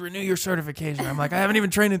 dude, renew your certification. I'm like, I haven't even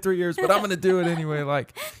trained in 3 years, but I'm going to do it anyway.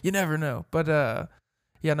 Like, you never know. But,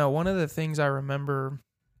 one of the things I remember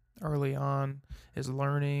early on is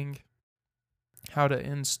learning how to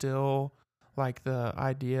instill like the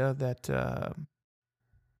idea that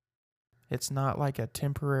it's not like a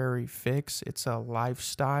temporary fix. It's a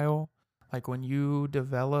lifestyle. Like when you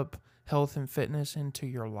develop health and fitness into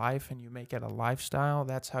your life and you make it a lifestyle,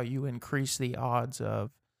 that's how you increase the odds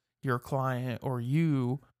of your client or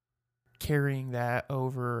you carrying that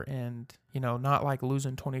over and, not like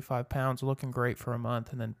losing 25 pounds, looking great for a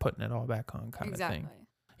month and then putting it all back on kind of thing.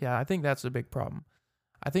 Yeah, I think that's a big problem.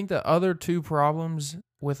 I think the other two problems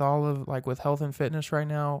with with health and fitness right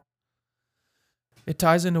now, it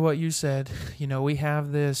ties into what you said. We have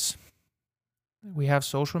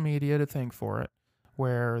social media to thank for it,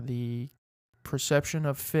 where the perception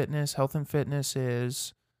of fitness, health and fitness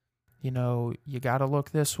is, you got to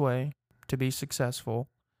look this way to be successful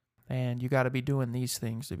and you got to be doing these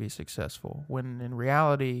things to be successful. When in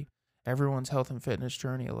reality, everyone's health and fitness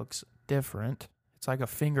journey looks different. It's like a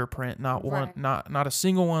fingerprint, not a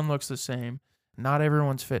single one looks the same. Not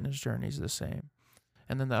everyone's fitness journey is the same.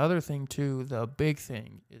 And then the other thing too, the big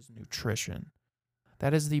thing is nutrition.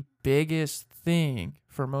 That is the biggest thing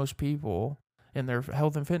for most people in their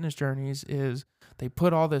health and fitness journeys is they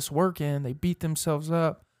put all this work in, they beat themselves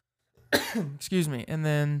up, excuse me, and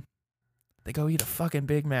then they go eat a fucking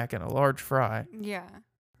Big Mac and a large fry. Yeah.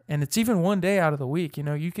 And it's even one day out of the week.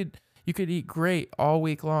 You could eat great all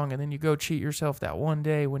week long and then you go cheat yourself that one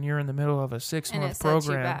day when you're in the middle of a 6-month program. Sets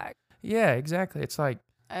you back. Yeah, exactly. It's like,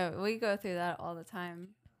 we go through that all the time.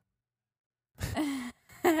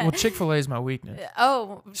 well, Chick-fil-A is my weakness.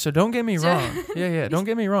 Oh. So don't get me wrong. Yeah. Don't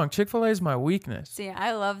get me wrong. Chick-fil-A is my weakness. See,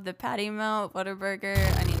 I love the patty melt, Whataburger.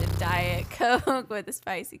 I need a Diet Coke with a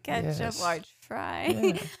spicy ketchup, large fry.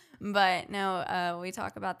 Yeah. But no, we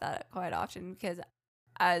talk about that quite often because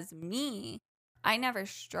as me, I never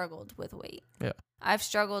struggled with weight. Yeah. I've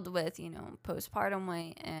struggled with, postpartum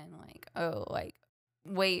weight and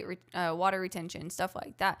weight, water retention, stuff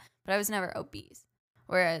like that. But I was never obese.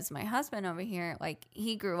 Whereas my husband over here,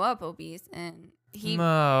 he grew up obese and he.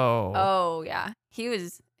 No. Oh, yeah.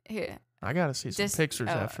 I gotta see some pictures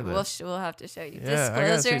after this. We'll have to show you. Yeah, I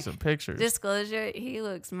gotta see some pictures. Disclosure, he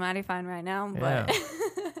looks mighty fine right now, but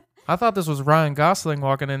I thought this was Ryan Gosling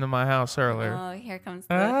walking into my house earlier. Oh, here comes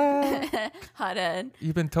the hot Ed.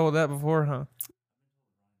 You've been told that before, huh?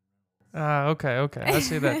 Okay. I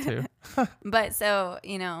see that too. But so,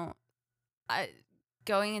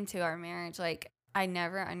 going into our marriage, like, I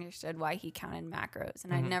never understood why he counted macros,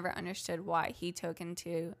 and I never understood why he took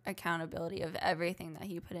into accountability of everything that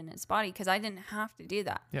he put in his body, because I didn't have to do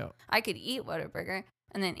that. Yeah. I could eat Whataburger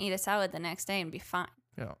and then eat a salad the next day and be fine.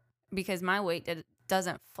 Yeah. Because my weight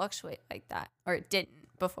doesn't fluctuate like that, or it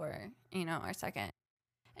didn't before, our second.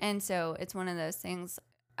 And so it's one of those things,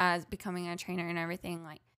 as becoming a trainer and everything,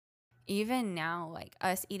 like, even now, like,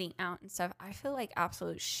 us eating out and stuff, I feel like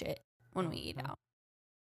absolute shit when we eat out.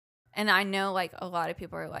 And I know, like, a lot of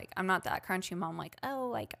people are like, I'm not that crunchy mom, like, oh,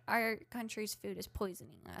 like, our country's food is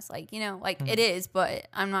poisoning us. Like, it is, but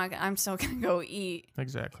I'm still going to go eat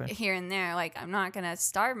exactly here and there. Like, I'm not going to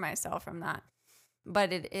starve myself from that.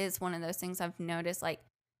 But it is one of those things I've noticed, like,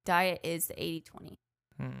 diet is the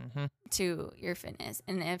 80-20 to your fitness.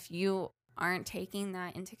 And if you aren't taking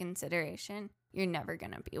that into consideration, you're never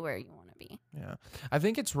going to be where you want to be. Yeah. I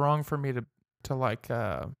think it's wrong for me to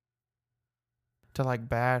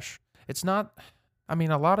bash. It's not, I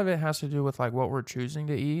mean, a lot of it has to do with like what we're choosing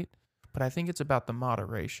to eat, but I think it's about the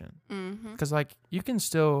moderation. Because like you can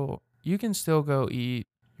still go eat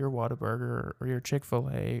your Whataburger or your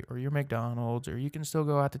Chick-fil-A or your McDonald's, or you can still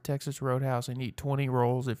go out to Texas Roadhouse and eat 20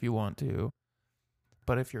 rolls if you want to.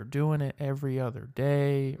 But if you're doing it every other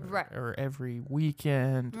day or every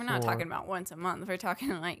weekend, we're not talking about once a month. We're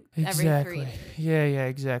talking like every 3 days. Yeah,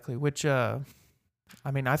 exactly. Which, I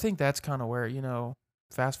mean, I think that's kind of where,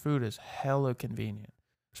 fast food is hella convenient,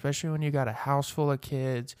 especially when you got a house full of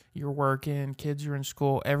kids, you're working, kids are in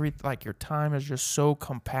school, your time is just so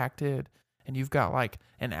compacted, and you've got like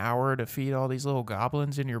an hour to feed all these little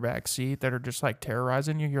goblins in your back seat that are just like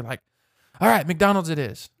terrorizing you. You're like, all right, McDonald's it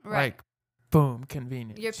is. Right. Like, boom,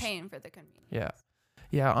 convenience. You're paying for the convenience. Yeah.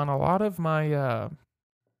 Yeah, on a lot of my,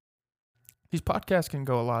 these podcasts can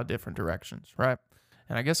go a lot of different directions, right?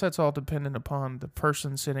 And I guess that's all dependent upon the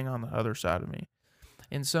person sitting on the other side of me.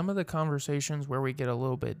 In some of the conversations where we get a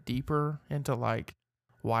little bit deeper into like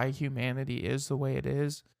why humanity is the way it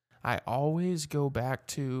is, I always go back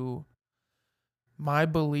to my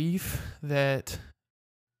belief that,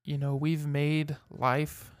 we've made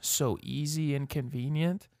life so easy and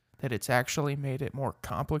convenient that it's actually made it more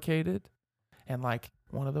complicated. And like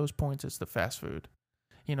one of those points is the fast food.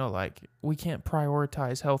 Like we can't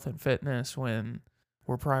prioritize health and fitness when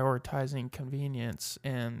we're prioritizing convenience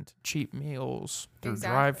and cheap meals through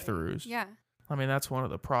drive-thrus. Yeah. I mean, that's one of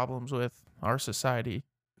the problems with our society.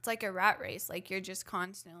 It's like a rat race. Like you're just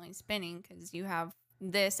constantly spinning because you have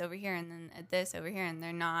this over here and then this over here, and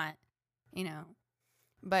they're not,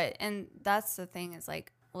 But, and that's the thing is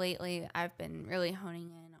like lately I've been really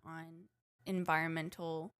honing in on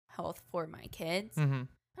environmental health for my kids.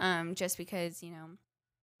 Just because,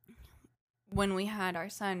 when we had our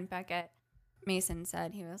son, Beckett, Mason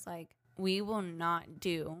said, he was like, we will not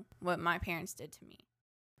do what my parents did to me.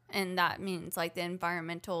 And that means like the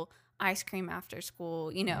environmental ice cream after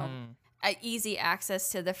school, easy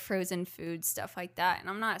access to the frozen food, stuff like that. And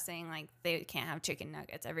I'm not saying like they can't have chicken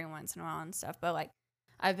nuggets every once in a while and stuff, but like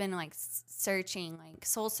I've been like searching, like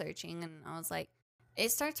soul searching, and I was like,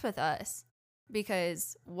 it starts with us,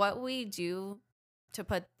 because what we do to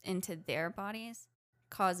put into their bodies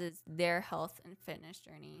causes their health and fitness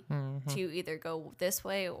journey to either go this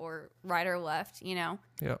way or right or left,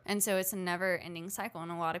 Yep. And so it's a never ending cycle.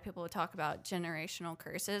 And a lot of people talk about generational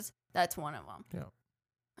curses. That's one of them. Yeah.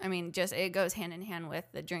 I mean, just it goes hand in hand with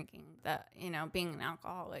the drinking, being an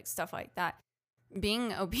alcoholic, stuff like that.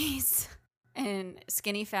 Being obese and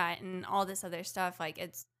skinny fat and all this other stuff, like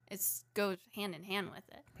it's goes hand in hand with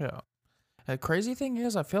it. Yeah. The crazy thing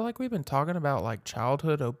is, I feel like we've been talking about like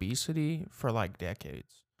childhood obesity for like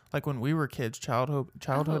decades. Like when we were kids, childhood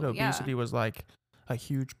obesity was like a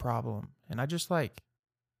huge problem. And I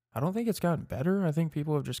don't think it's gotten better. I think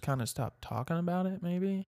people have just kind of stopped talking about it,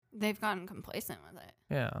 maybe. They've gotten complacent with it.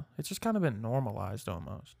 Yeah. It's just kind of been normalized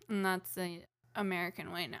almost. And that's the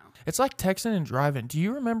American way now. It's like texting and driving. Do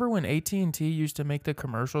you remember when AT&T used to make the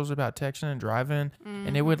commercials about texting and driving,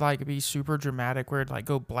 and it would like be super dramatic where it'd like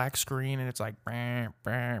go black screen and it's like bam,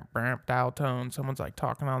 bam, bam, dial tone. Someone's like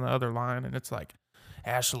talking on the other line and it's like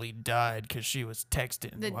Ashley died because she was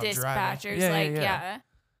texting the while dispatcher's driving. yeah.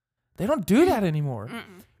 They don't do that anymore.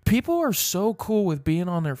 People are so cool with being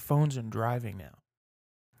on their phones and driving now.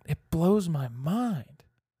 It blows my mind.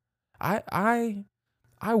 I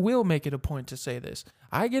will make it a point to say this.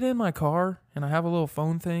 I get in my car and I have a little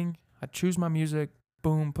phone thing. I choose my music,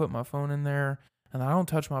 boom, put my phone in there, and I don't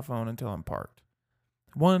touch my phone until I'm parked.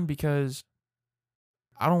 One, because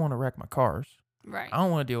I don't want to wreck my cars. Right. I don't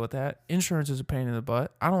want to deal with that. Insurance is a pain in the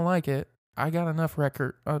butt. I don't like it. I got enough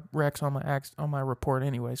wrecks on my report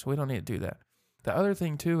anyway, so we don't need to do that. The other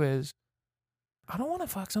thing too is I don't want to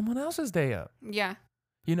fuck someone else's day up. Yeah.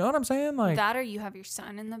 You know what I'm saying? Like that, or you have your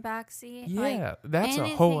son in the back seat. Yeah, like, that's a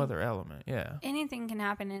whole other element. Yeah. Anything can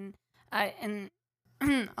happen, and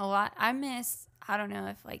a lot. I miss. I don't know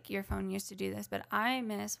if like your phone used to do this, but I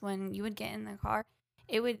miss when you would get in the car,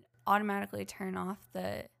 it would automatically turn off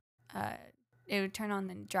the. It would turn on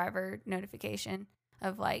the driver notification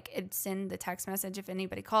of like it'd send the text message if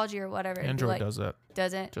anybody called you or whatever. Android does that.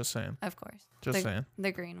 Does it? Just saying. Of course. Just saying.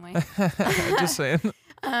 The green way. Just saying.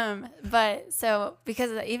 But so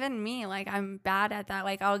because even me, like I'm bad at that.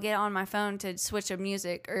 Like I'll get on my phone to switch a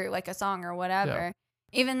music or like a song or whatever,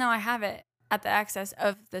 even though I have it at the access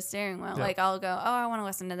of the steering wheel. Like I'll go, oh, I want to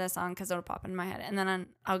listen to this song because it'll pop in my head, and then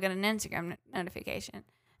I'll get an Instagram notification.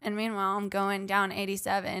 And meanwhile, I'm going down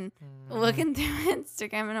 87, looking through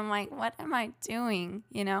Instagram, and I'm like, what am I doing?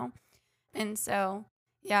 You know? And so,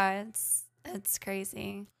 yeah, it's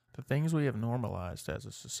crazy. The things we have normalized as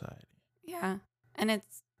a society. Yeah. And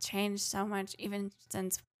it's changed so much even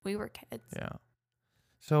since we were kids. Yeah.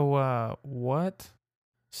 So, what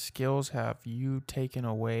skills have you taken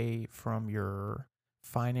away from your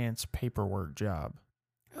finance paperwork job?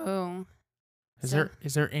 Oh.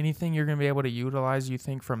 Is there anything you're going to be able to utilize, you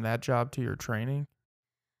think, from that job to your training?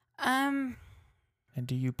 And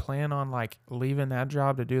do you plan on like leaving that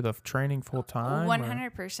job to do the training full time?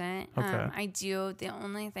 100%. Okay. I do. The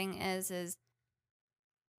only thing is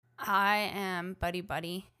I am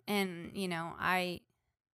buddy, and you know I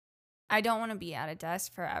don't want to be at a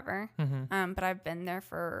desk forever. Mm-hmm. But I've been there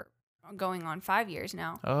for going on 5 years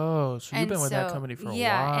now. Oh, so you've been with that company for a while.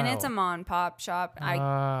 Yeah, and it's a mom and pop shop.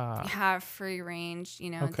 I have free range. You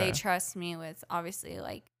know, they trust me with obviously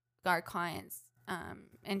like our clients'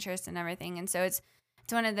 interest and everything, and so it's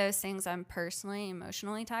one of those things I'm personally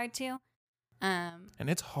emotionally tied to. And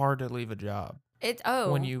it's hard to leave a job.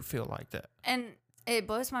 When you feel like that, and it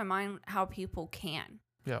blows my mind how people can.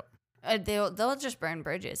 Yeah. They'll just burn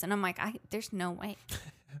bridges, and I'm like, there's no way.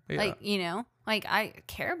 Yeah. Like, you know, like I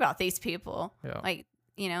care about these people. Yeah. Like,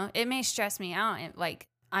 you know, it may stress me out. And like,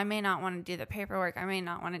 I may not want to do the paperwork. I may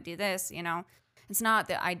not want to do this, you know. It's not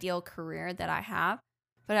the ideal career that I have.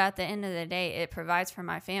 But at the end of the day, it provides for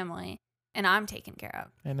my family, and I'm taken care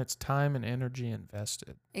of. And it's time and energy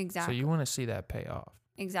invested. Exactly. So you want to see that pay off.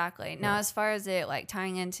 Exactly. Now, as far as it like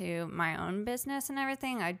tying into my own business and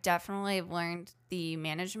everything, I definitely have learned the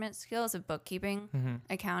management skills of bookkeeping,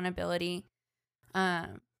 accountability.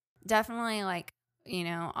 Definitely like, you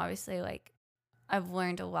know, obviously like I've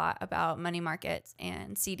learned a lot about money markets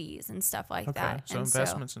and CDs and stuff like that. So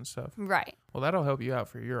investments and stuff. Right. Well, that'll help you out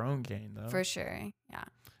for your own gain though. For sure. Yeah.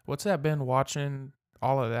 What's that been watching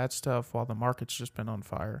all of that stuff while the market's just been on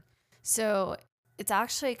fire? So it's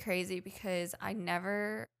actually crazy because I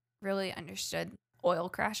never really understood oil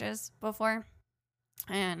crashes before.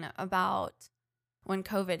 And about when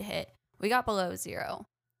COVID hit, we got below zero.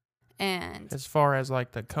 And as far as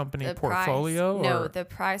like the company portfolio? The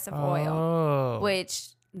price of oil, which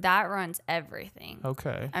that runs everything.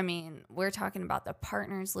 Okay. I mean, we're talking about the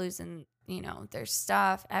partners losing, you know, their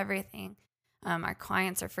stuff, everything. Our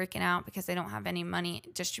clients are freaking out because they don't have any money,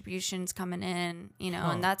 distributions coming in, you know,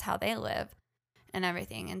 and that's how they live and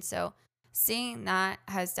everything. And so seeing that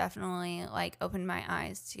has definitely like opened my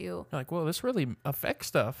eyes to like, well, this really affects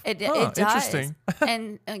stuff. It does. Interesting.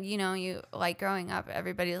 And you know, you like growing up,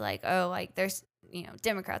 everybody's like, oh, like there's, you know,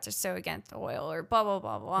 Democrats are so against oil or blah blah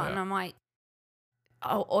blah blah. And I'm like,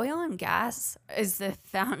 oh, oil and gas is the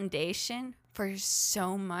foundation for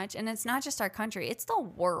so much, and it's not just our country; it's the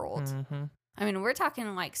world. I mean, we're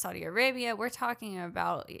talking like Saudi Arabia. We're talking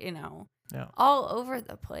about, you know, all over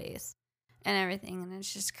the place. And everything, and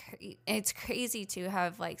it's just it's crazy to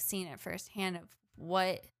have like seen it firsthand of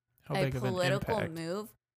what a political move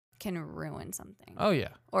can ruin something. Oh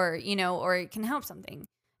yeah, or you know, or it can help something.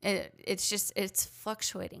 It's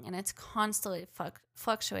fluctuating, and it's constantly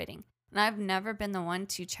fluctuating. And I've never been the one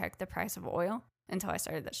to check the price of oil until I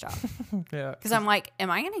started this job. Yeah, because I'm like, am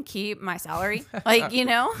I gonna keep my salary? Like, you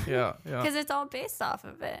know? Yeah. Because it's all based off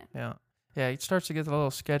of it. Yeah. Yeah, it starts to get a little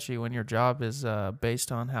sketchy when your job is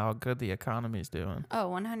based on how good the economy's doing. Oh,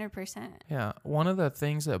 100%. Yeah. One of the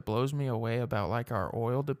things that blows me away about like our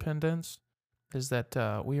oil dependence is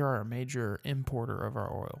that we are a major importer of our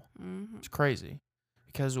oil. It's crazy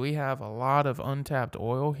because we have a lot of untapped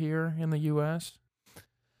oil here in the U.S.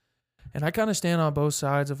 And I kind of stand on both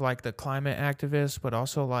sides of like the climate activists, but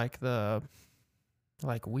also like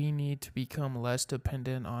we need to become less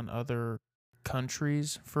dependent on other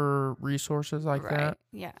countries for resources like that,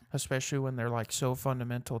 Yeah. especially when they're like so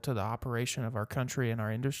fundamental to the operation of our country and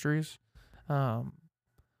our industries.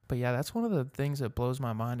 But yeah, that's one of the things that blows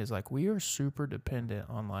my mind is like we are super dependent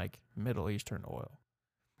on like Middle Eastern oil.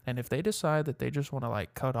 And if they decide that they just want to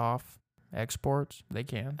like cut off exports, they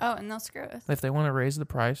can. Oh, and they'll screw us. If they want to raise the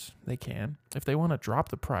price, they can. If they want to drop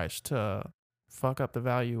the price to fuck up the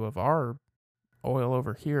value of our oil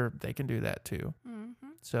over here, they can do that too. Mm-hmm.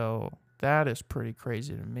 So that is pretty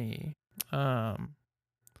crazy to me. The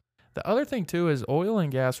other thing too is oil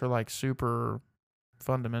and gas are like super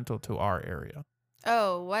fundamental to our area.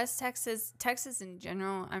 Oh, West Texas, Texas in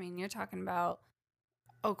general. I mean, you're talking about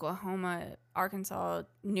Oklahoma, Arkansas,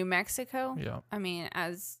 New Mexico. Yeah. I mean,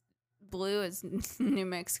 as blue as New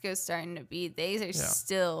Mexico's starting to be,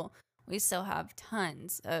 we still have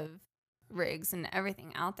tons of rigs and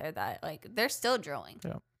everything out there that like they're still drilling.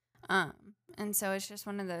 Yeah. And so it's just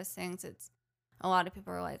one of those things. It's a lot of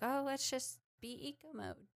people are like, oh, let's just be eco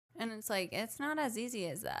mode, and it's like it's not as easy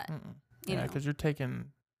as that. Yeah, because you're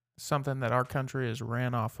taking something that our country has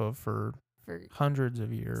ran off of for hundreds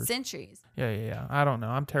of years. Centuries. Yeah. I don't know.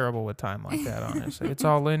 I'm terrible with time like that, honestly. It's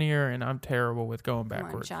all linear, and I'm terrible with going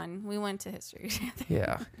backwards. Come on, Sean. We went to history together.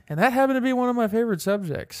 Yeah. And that happened to be one of my favorite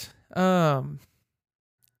subjects. Fun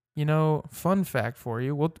fact for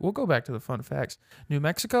you. We'll go back to the fun facts. New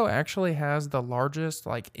Mexico actually has the largest,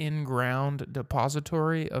 like, in-ground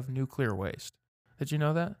depository of nuclear waste. Did you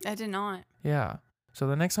know that? I did not. Yeah. So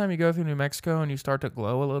the next time you go through New Mexico and you start to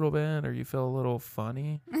glow a little bit or you feel a little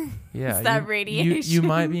funny, yeah, it's that radiation. You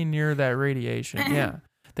might be near that radiation. Yeah.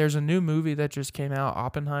 There's a new movie that just came out,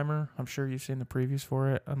 Oppenheimer. I'm sure you've seen the previews for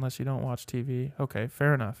it, unless you don't watch TV. Okay,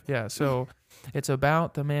 fair enough. Yeah, so it's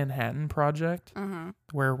about the Manhattan Project,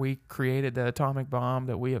 where we created the atomic bomb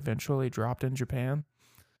that we eventually dropped in Japan.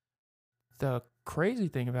 The crazy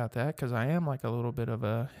thing about that, because I am like a little bit of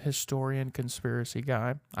a historian conspiracy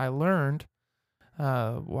guy, I learned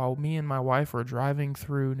while me and my wife were driving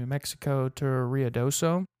through New Mexico to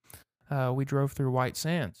Ruidoso, we drove through White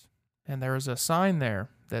Sands. And there is a sign there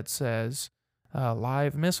that says,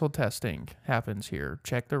 live missile testing happens here.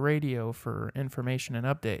 Check the radio for information and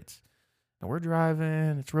updates. And we're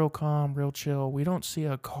driving. It's real calm, real chill. We don't see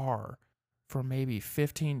a car for maybe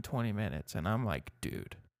 15, 20 minutes. And I'm like,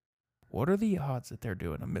 dude, what are the odds that they're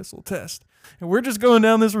doing a missile test? And we're just going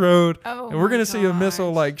down this road, and we're going to see a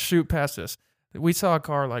missile like shoot past us. We saw a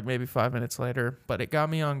car like maybe 5 minutes later, but it got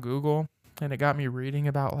me on Google, and it got me reading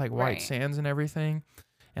about like White Sands and everything.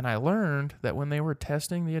 And I learned that when they were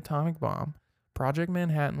testing the atomic bomb, Project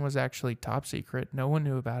Manhattan was actually top secret. No one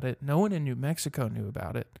knew about it. No one in New Mexico knew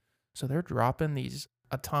about it. So they're dropping these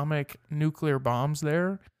atomic nuclear bombs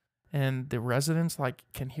there, and the residents like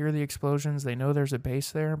can hear the explosions. They know there's a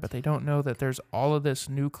base there, but they don't know that there's all of this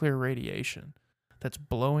nuclear radiation that's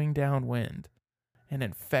blowing downwind and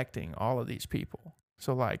infecting all of these people.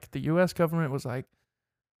 So like the U.S. government was like,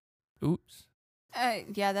 oops.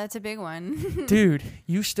 Yeah, that's a big one. Dude,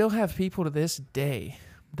 you still have people to this day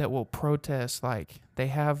that will protest. Like they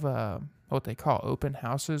have what they call open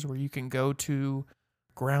houses where you can go to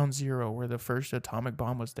ground zero where the first atomic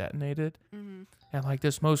bomb was detonated. And like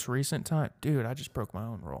this most recent time, dude, I just broke my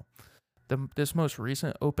own rule. This most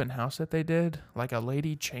recent open house that they did, like a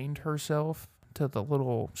lady chained herself to the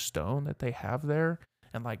little stone that they have there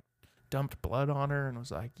and like dumped blood on her and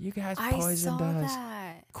was like, you guys poisoned us.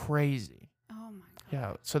 That. Crazy. Oh my God.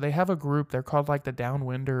 Yeah. So they have a group, they're called like the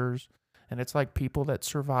Downwinders, and it's like people that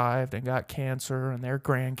survived and got cancer and their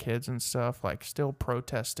grandkids and stuff, like still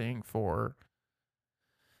protesting for,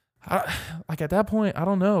 like at that point, I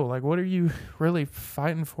don't know, like what are you really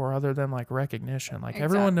fighting for other than like recognition? Like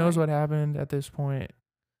everyone knows what happened at this point.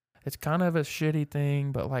 It's kind of a shitty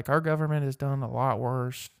thing, but like our government has done a lot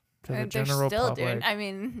worse to the general public. Doing. I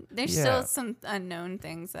mean, there's still some unknown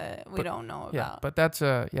things that we don't know about. Yeah, but that's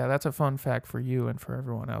a fun fact for you and for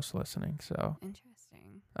everyone else listening. So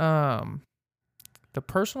interesting. The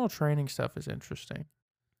personal training stuff is interesting.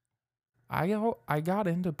 I got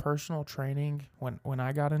into personal training when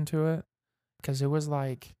I got into it because it was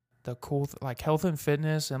like the cool like health and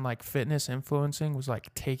fitness and like fitness influencing was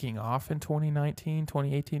like taking off in 2018,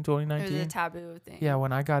 2019. It was a taboo thing. Yeah,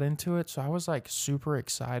 when I got into it, so I was like super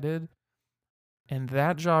excited. And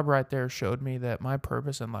that job right there showed me that my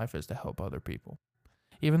purpose in life is to help other people.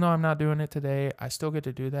 Even though I'm not doing it today, I still get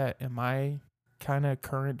to do that in my kind of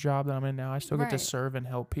current job that I'm in now. I still get to serve and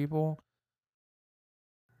help people.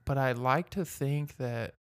 But I like to think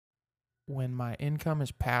that when my income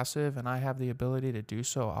is passive and I have the ability to do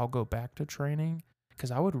so, I'll go back to training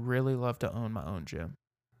because I would really love to own my own gym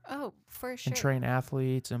Oh, for sure. and train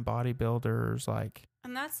athletes and bodybuilders. Like,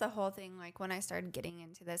 And that's the whole thing. Like when I started getting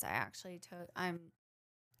into this, I actually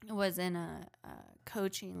was in a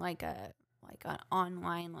coaching, like an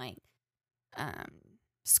online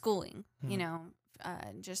schooling. You know,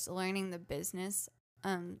 just learning the business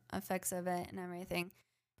effects of it and everything,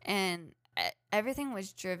 and everything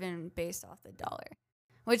was driven based off the dollar,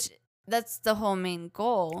 which that's the whole main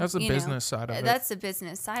goal. that's the business side of it. That's the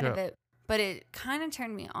business side of it. But it kind of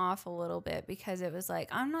turned me off a little bit because it was like,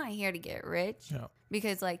 I'm not here to get rich. Yeah.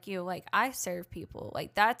 Because like I serve people.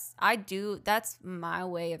 Like that's my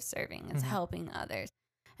way of serving is helping others.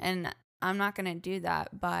 And I'm not going to do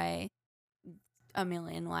that by a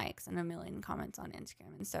million likes and a million comments on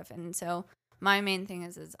Instagram and stuff. And so my main thing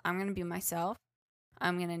is I'm going to be myself.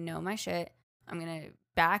 I'm going to know my shit. I'm going to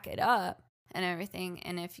back it up and everything.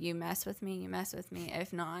 And if you mess with me, you mess with me.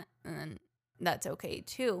 If not, then that's okay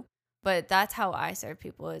too. But that's how I serve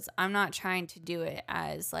people is I'm not trying to do it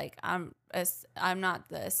as like I'm not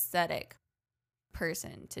the aesthetic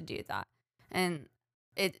person to do that. And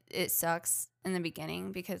it sucks in the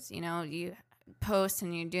beginning because, you post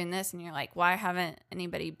and you're doing this and you're like, why haven't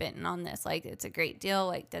anybody bitten on this? Like, it's a great deal,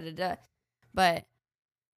 like da-da-da. But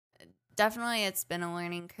definitely it's been a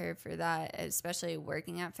learning curve for that, especially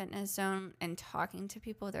working at Fitness Zone and talking to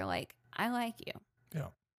people. They're like, I like you. Yeah.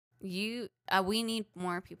 We need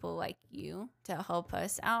more people like you to help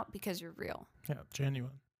us out because you're real. Yeah,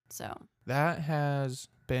 genuine. So that has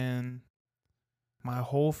been my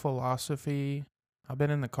whole philosophy. I've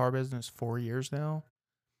been in the car business 4 years now,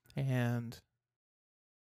 and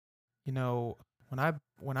when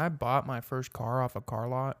I bought my first car off a car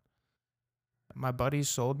lot, my buddies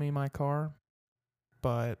sold me my car,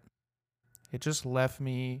 but it just left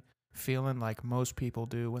me feeling like most people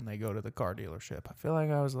do when they go to the car dealership. I feel like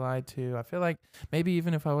I was lied to. I feel like maybe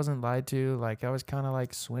even if I wasn't lied to, like I was kind of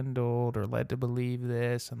like swindled or led to believe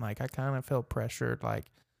this, and like I kind of felt pressured. Like,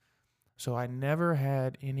 so I never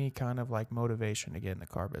had any kind of like motivation to get in the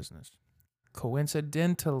car business.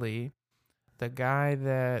 Coincidentally, the guy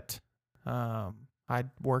that I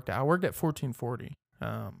worked at 1440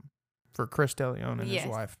 for Chris DeLeon and his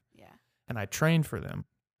wife. Yeah. And I trained for them.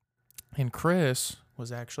 And Chris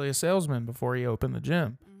was actually a salesman before he opened the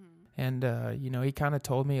gym. And he kind of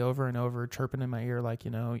told me over and over, chirping in my ear, like,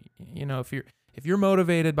 if you're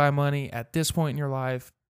motivated by money at this point in your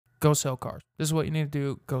life, go sell cars. This is what you need to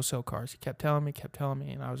do. Go sell cars. He kept telling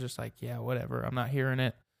me, and I was just like, yeah, whatever. I'm not hearing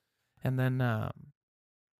it. And then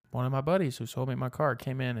one of my buddies who sold me my car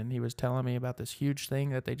came in, and he was telling me about this huge thing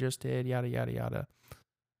that they just did, yada, yada, yada.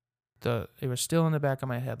 It was still in the back of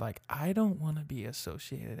my head, like, I don't want to be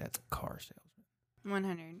associated as a car salesman.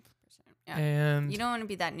 100%. Yeah. And you don't want to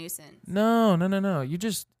be that nuisance. No. You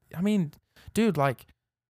just, dude, like,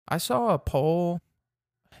 I saw a poll.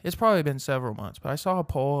 It's probably been several months, but I saw a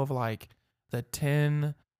poll of like the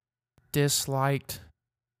 10 disliked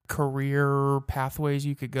career pathways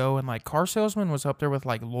you could go, and like car salesman was up there with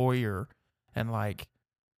like lawyer and like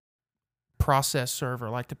process server,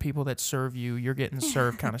 like the people that serve you're getting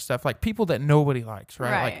served kind of stuff, like people that nobody likes,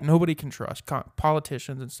 right? Like nobody can trust,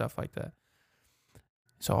 politicians and stuff like that.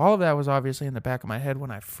 So all of that was obviously in the back of my head when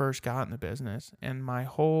I first got in the business, and my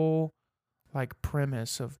whole like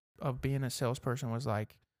premise of being a salesperson was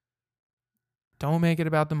like, don't make it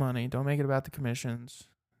about the money, don't make it about the commissions,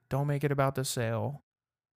 don't make it about the sale.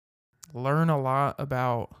 Learn a lot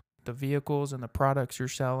about the vehicles and the products you're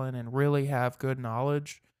selling and really have good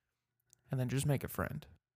knowledge. And then just make a friend.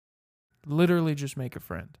 Literally just make a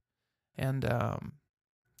friend. And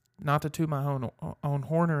not to toot my own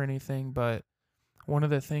horn or anything, but one of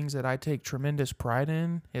the things that I take tremendous pride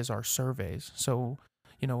in is our surveys. So,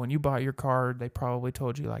 when you bought your car, they probably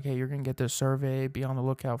told you like, hey, you're going to get this survey, be on the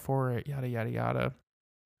lookout for it, yada, yada, yada.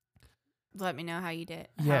 Let me know how you did,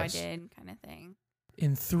 yes. How I did kind of thing.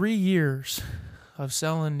 In 3 years of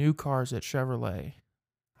selling new cars at Chevrolet,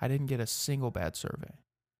 I didn't get a single bad survey.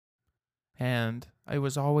 And it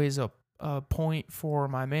was always a point for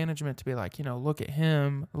my management to be like, look at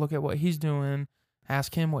him, look at what he's doing,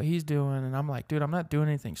 ask him what he's doing. And I'm like, dude, I'm not doing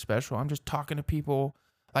anything special. I'm just talking to people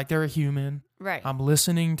like they're a human. Right. I'm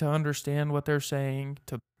listening to understand what they're saying,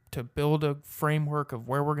 to build a framework of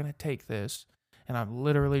where we're going to take this. And I'm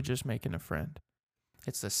literally just making a friend.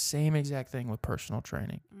 It's the same exact thing with personal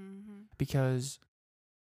training. Mm-hmm. Because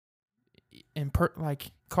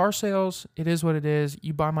like car sales, it is what it is.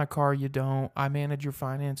 You buy my car, you don't. I manage your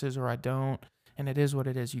finances or I don't. And it is what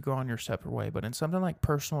it is. You go on your separate way. But in something like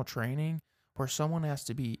personal training, where someone has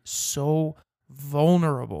to be so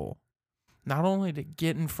vulnerable not only to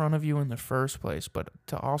get in front of you in the first place, but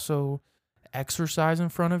to also exercise in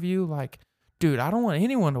front of you. Like, dude, I don't want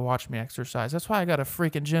anyone to watch me exercise. That's why I got a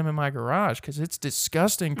freaking gym in my garage, because it's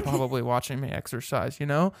disgusting probably watching me exercise, you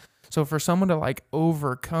know? So for someone to like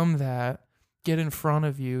overcome that, get in front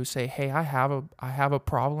of you, say, hey, I have a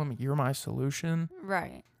problem. You're my solution.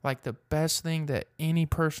 Right. Like the best thing that any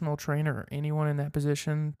personal trainer or anyone in that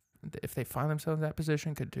position, if they find themselves in that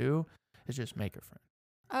position, could do is just make a friend.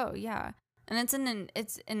 Oh, yeah. And it's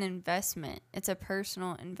an investment. It's a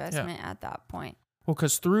personal investment at that point. Well,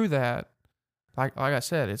 because through that, like I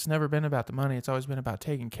said, it's never been about the money. It's always been about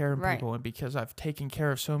taking care of people. And because I've taken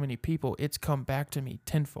care of so many people, it's come back to me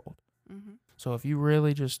tenfold. Mm-hmm. So if you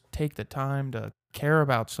really just take the time to care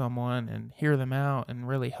about someone and hear them out and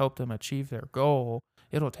really help them achieve their goal,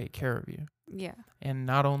 it'll take care of you. Yeah. And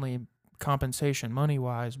not only compensation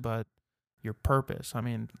money-wise, but your purpose. I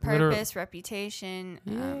mean, purpose, reputation,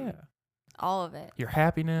 all of it. Your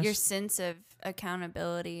happiness. Your sense of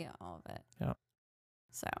accountability, all of it. Yeah.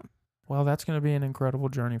 So. Well, that's going to be an incredible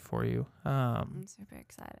journey for you. I'm super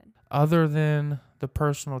excited. Other than the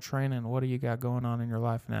personal training, what do you got going on in your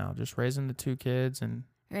life now? Just raising the 2 kids and...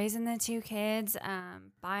 Raising the 2 kids,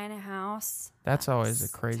 buying a house. That's always a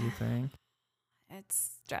crazy thing.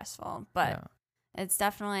 It's stressful, but it's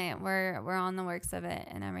definitely, we're on the works of it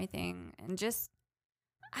and everything. And just,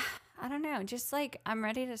 I don't know, just like I'm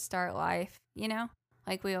ready to start life, you know?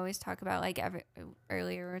 Like we always talk about, like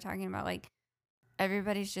earlier we were talking about, like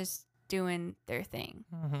everybody's just doing their thing.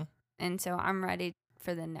 Mm-hmm. And so I'm ready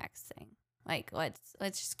for the next thing. Like let's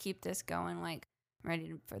just keep this going. Like I'm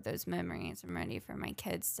ready for those memories. I'm ready for my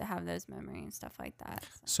kids to have those memories and stuff like that.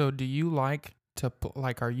 So do you like to,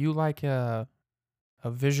 like, are you like a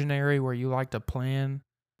visionary where you like to plan,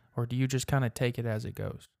 or do you just kind of take it as it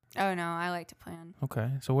goes? Oh no, I like to plan. Okay.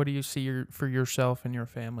 So what do you see for yourself and your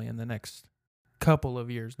family in the next couple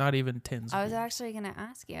of years? Not even tens. I was actually going to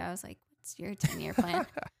ask you. I was like, what's your 10-year plan?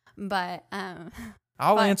 But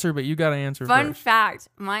I'll answer, but you got to answer fun first. fact,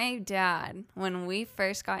 my dad, when we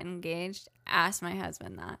first got engaged, asked my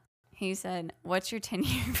husband that. He said, what's your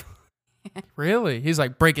 10-year plan? Really? He's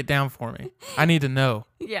like, break it down for me. I need to know.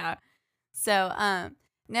 Yeah. So,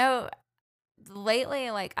 no,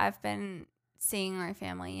 lately, like I've been seeing our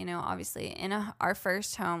family, you know, obviously in our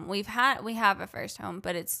first home. We have a first home,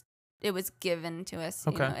 but it was given to us,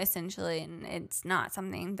 you know, essentially, and it's not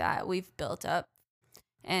something that we've built up.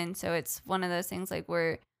 And so it's one of those things, like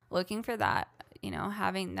we're looking for that, you know,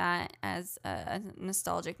 having that as a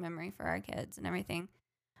nostalgic memory for our kids and everything.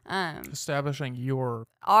 Establishing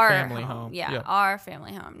our family home. Yeah, our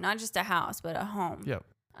family home, not just a house, but a home. Yep.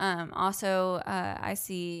 Also, I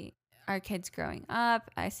see our kids growing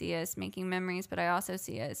up. I see us making memories, but I also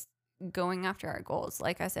see us going after our goals.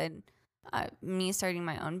 Like I said, me starting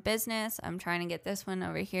my own business. I'm trying to get this one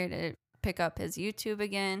over here to pick up his YouTube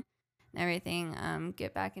again and everything.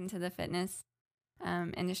 Get back into the fitness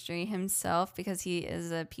industry himself, because he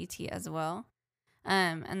is a PT as well.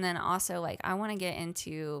 And then also, like, I want to get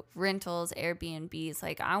into rentals, Airbnbs.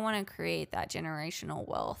 Like, I want to create that generational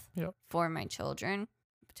wealth for my children,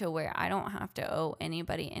 to where I don't have to owe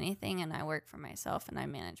anybody anything, and I work for myself and I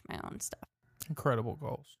manage my own stuff. Incredible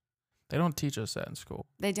goals. They don't teach us that in school.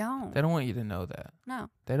 They don't. They don't want you to know that. No.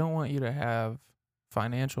 They don't want you to have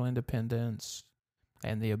financial independence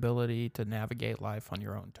and the ability to navigate life on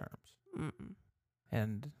your own terms. Mm-mm.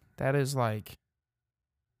 And that is like...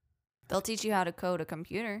 They'll teach you how to code a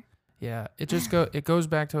computer. Yeah, it goes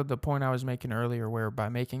back to the point I was making earlier, where by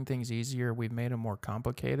making things easier, we've made them more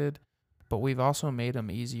complicated, but we've also made them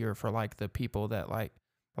easier for like the people that like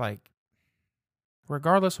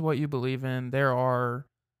regardless of what you believe in, there are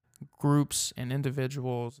groups and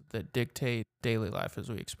individuals that dictate daily life as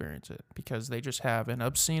we experience it, because they just have an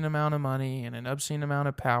obscene amount of money and an obscene amount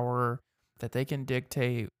of power that they can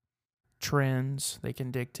dictate trends, they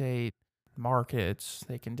can dictate markets,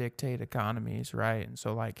 they can dictate economies, right? And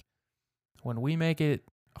so like when we make it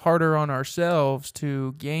harder on ourselves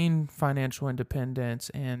to gain financial independence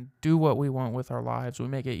and do what we want with our lives, we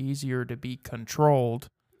make it easier to be controlled.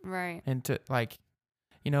 Right. And to, like,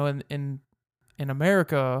 you know, in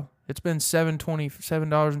America, it's been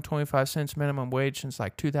 $7.25 minimum wage since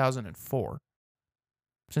like 2004.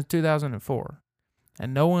 Since 2004.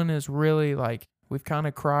 And no one is really like, we've kind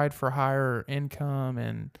of cried for higher income,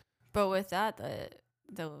 and but with that,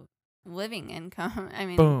 the living income, I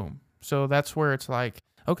mean, boom. So that's where it's like,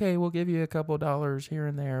 okay, we'll give you a couple dollars here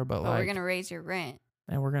and there, but like, we're going to raise your rent.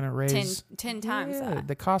 And we're going to raise 10 times that.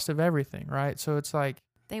 The cost of everything, right? So it's like,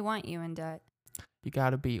 they want you in debt. You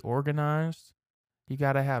got to be organized. You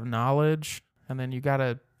got to have knowledge. and then you got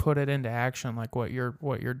to put it into action, like what you're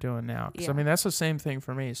doing now. 'Cause I mean, that's the same thing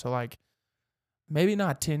for me. So like, maybe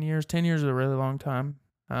not 10 years. 10 years is a really long time.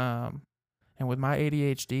 And with my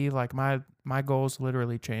ADHD, like my goals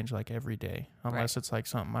literally change like every day, unless it's like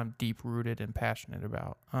something I'm deep rooted and passionate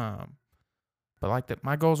about. But like that,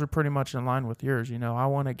 my goals are pretty much in line with yours. You know, I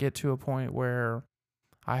want to get to a point where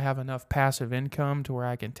I have enough passive income to where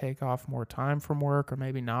I can take off more time from work, or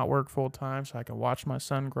maybe not work full time, so I can watch my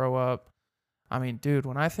son grow up. I mean, dude,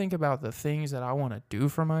 when I think about the things that I want to do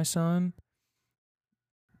for my son,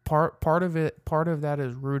 part of that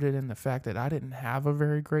is rooted in the fact that I didn't have a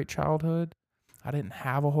very great childhood. I didn't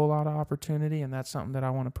have a whole lot of opportunity, and that's something that I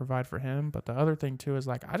want to provide for him. But the other thing too is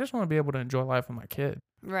like, I just want to be able to enjoy life with my kid.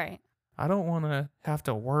 Right. I don't want to have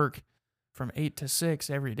to work from 8 to 6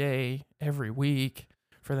 every day, every week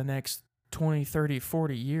for the next 20, 30,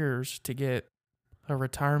 40 years to get a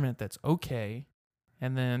retirement that's okay.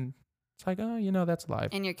 And then it's like, oh, you know, that's life.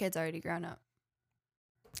 And your kid's already grown up.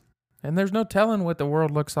 And there's no telling what the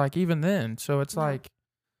world looks like even then. So it's like,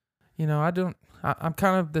 you know, I'm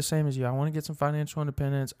kind of the same as you. I want to get some financial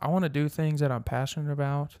independence. I want to do things that I'm passionate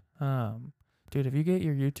about. Dude, if you get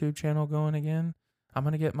your YouTube channel going again, I'm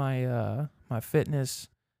going to get my my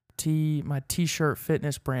t-shirt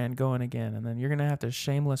fitness brand going again. And then you're going to have to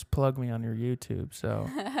shameless plug me on your YouTube. So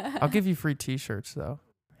I'll give you free t-shirts though.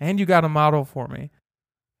 And you got a model for me.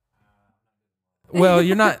 Well,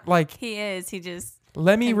 you're not like... He is. He just...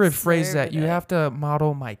 Let me rephrase that. You have to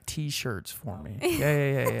model my t-shirts for me.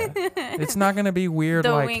 Yeah. It's not going to be weird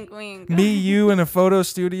the like wink, wink. me, you in a photo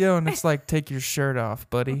studio and it's like, take your shirt off,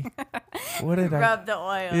 buddy. What did Rub the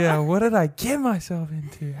oil. Yeah, what did I get myself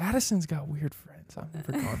into? Addison's got weird friends. I'm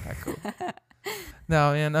never going that cool.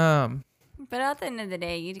 No, and But at the end of the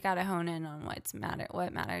day, you got to hone in on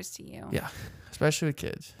what matters to you. Yeah, especially with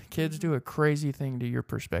kids. Kids do a crazy thing to your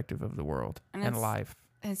perspective of the world and life.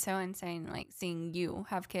 It's so insane, like, seeing you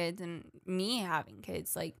have kids and me having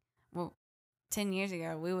kids. Like, well, 10 years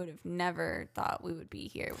ago, we would have never thought we would be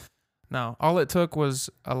here. No, all it took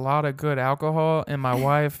was a lot of good alcohol and my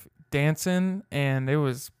wife dancing, and it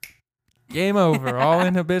was game over. All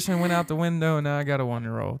inhibition went out the window, and now I got a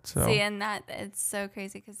 1-year-old. So. See, and it's so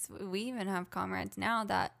crazy because we even have comrades now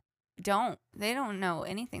that they don't know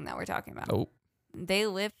anything that we're talking about. Nope. They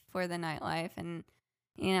live for the nightlife, and,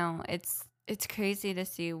 you know, it's crazy to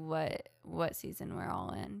see what season we're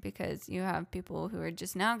all in, because you have people who are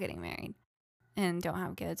just now getting married and don't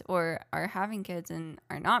have kids, or are having kids and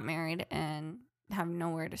are not married and have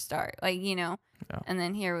nowhere to start. Like, you know, and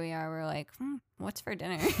then here we are, we're like, what's for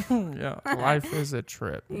dinner? Yeah, life is a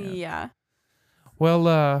trip. Man. Yeah.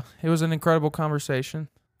 Well, it was an incredible conversation.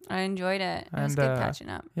 I enjoyed it. It was good catching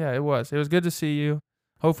up. Yeah, it was. It was good to see you.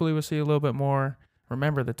 Hopefully we'll see you a little bit more.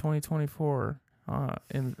 Remember the 2024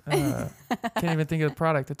 can't even think of the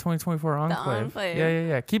product. The 2024 Enclave. The Enclave.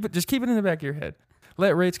 Yeah. Just keep it in the back of your head.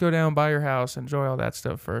 Let rates go down, buy your house, enjoy all that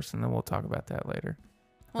stuff first, and then we'll talk about that later.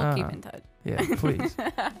 We'll keep in touch. Yeah, please.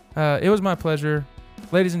 It was my pleasure.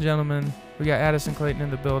 Ladies and gentlemen, we got Addison Clayton in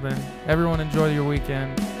the building. Everyone enjoy your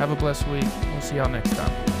weekend. Have a blessed week. We'll see y'all next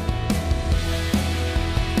time.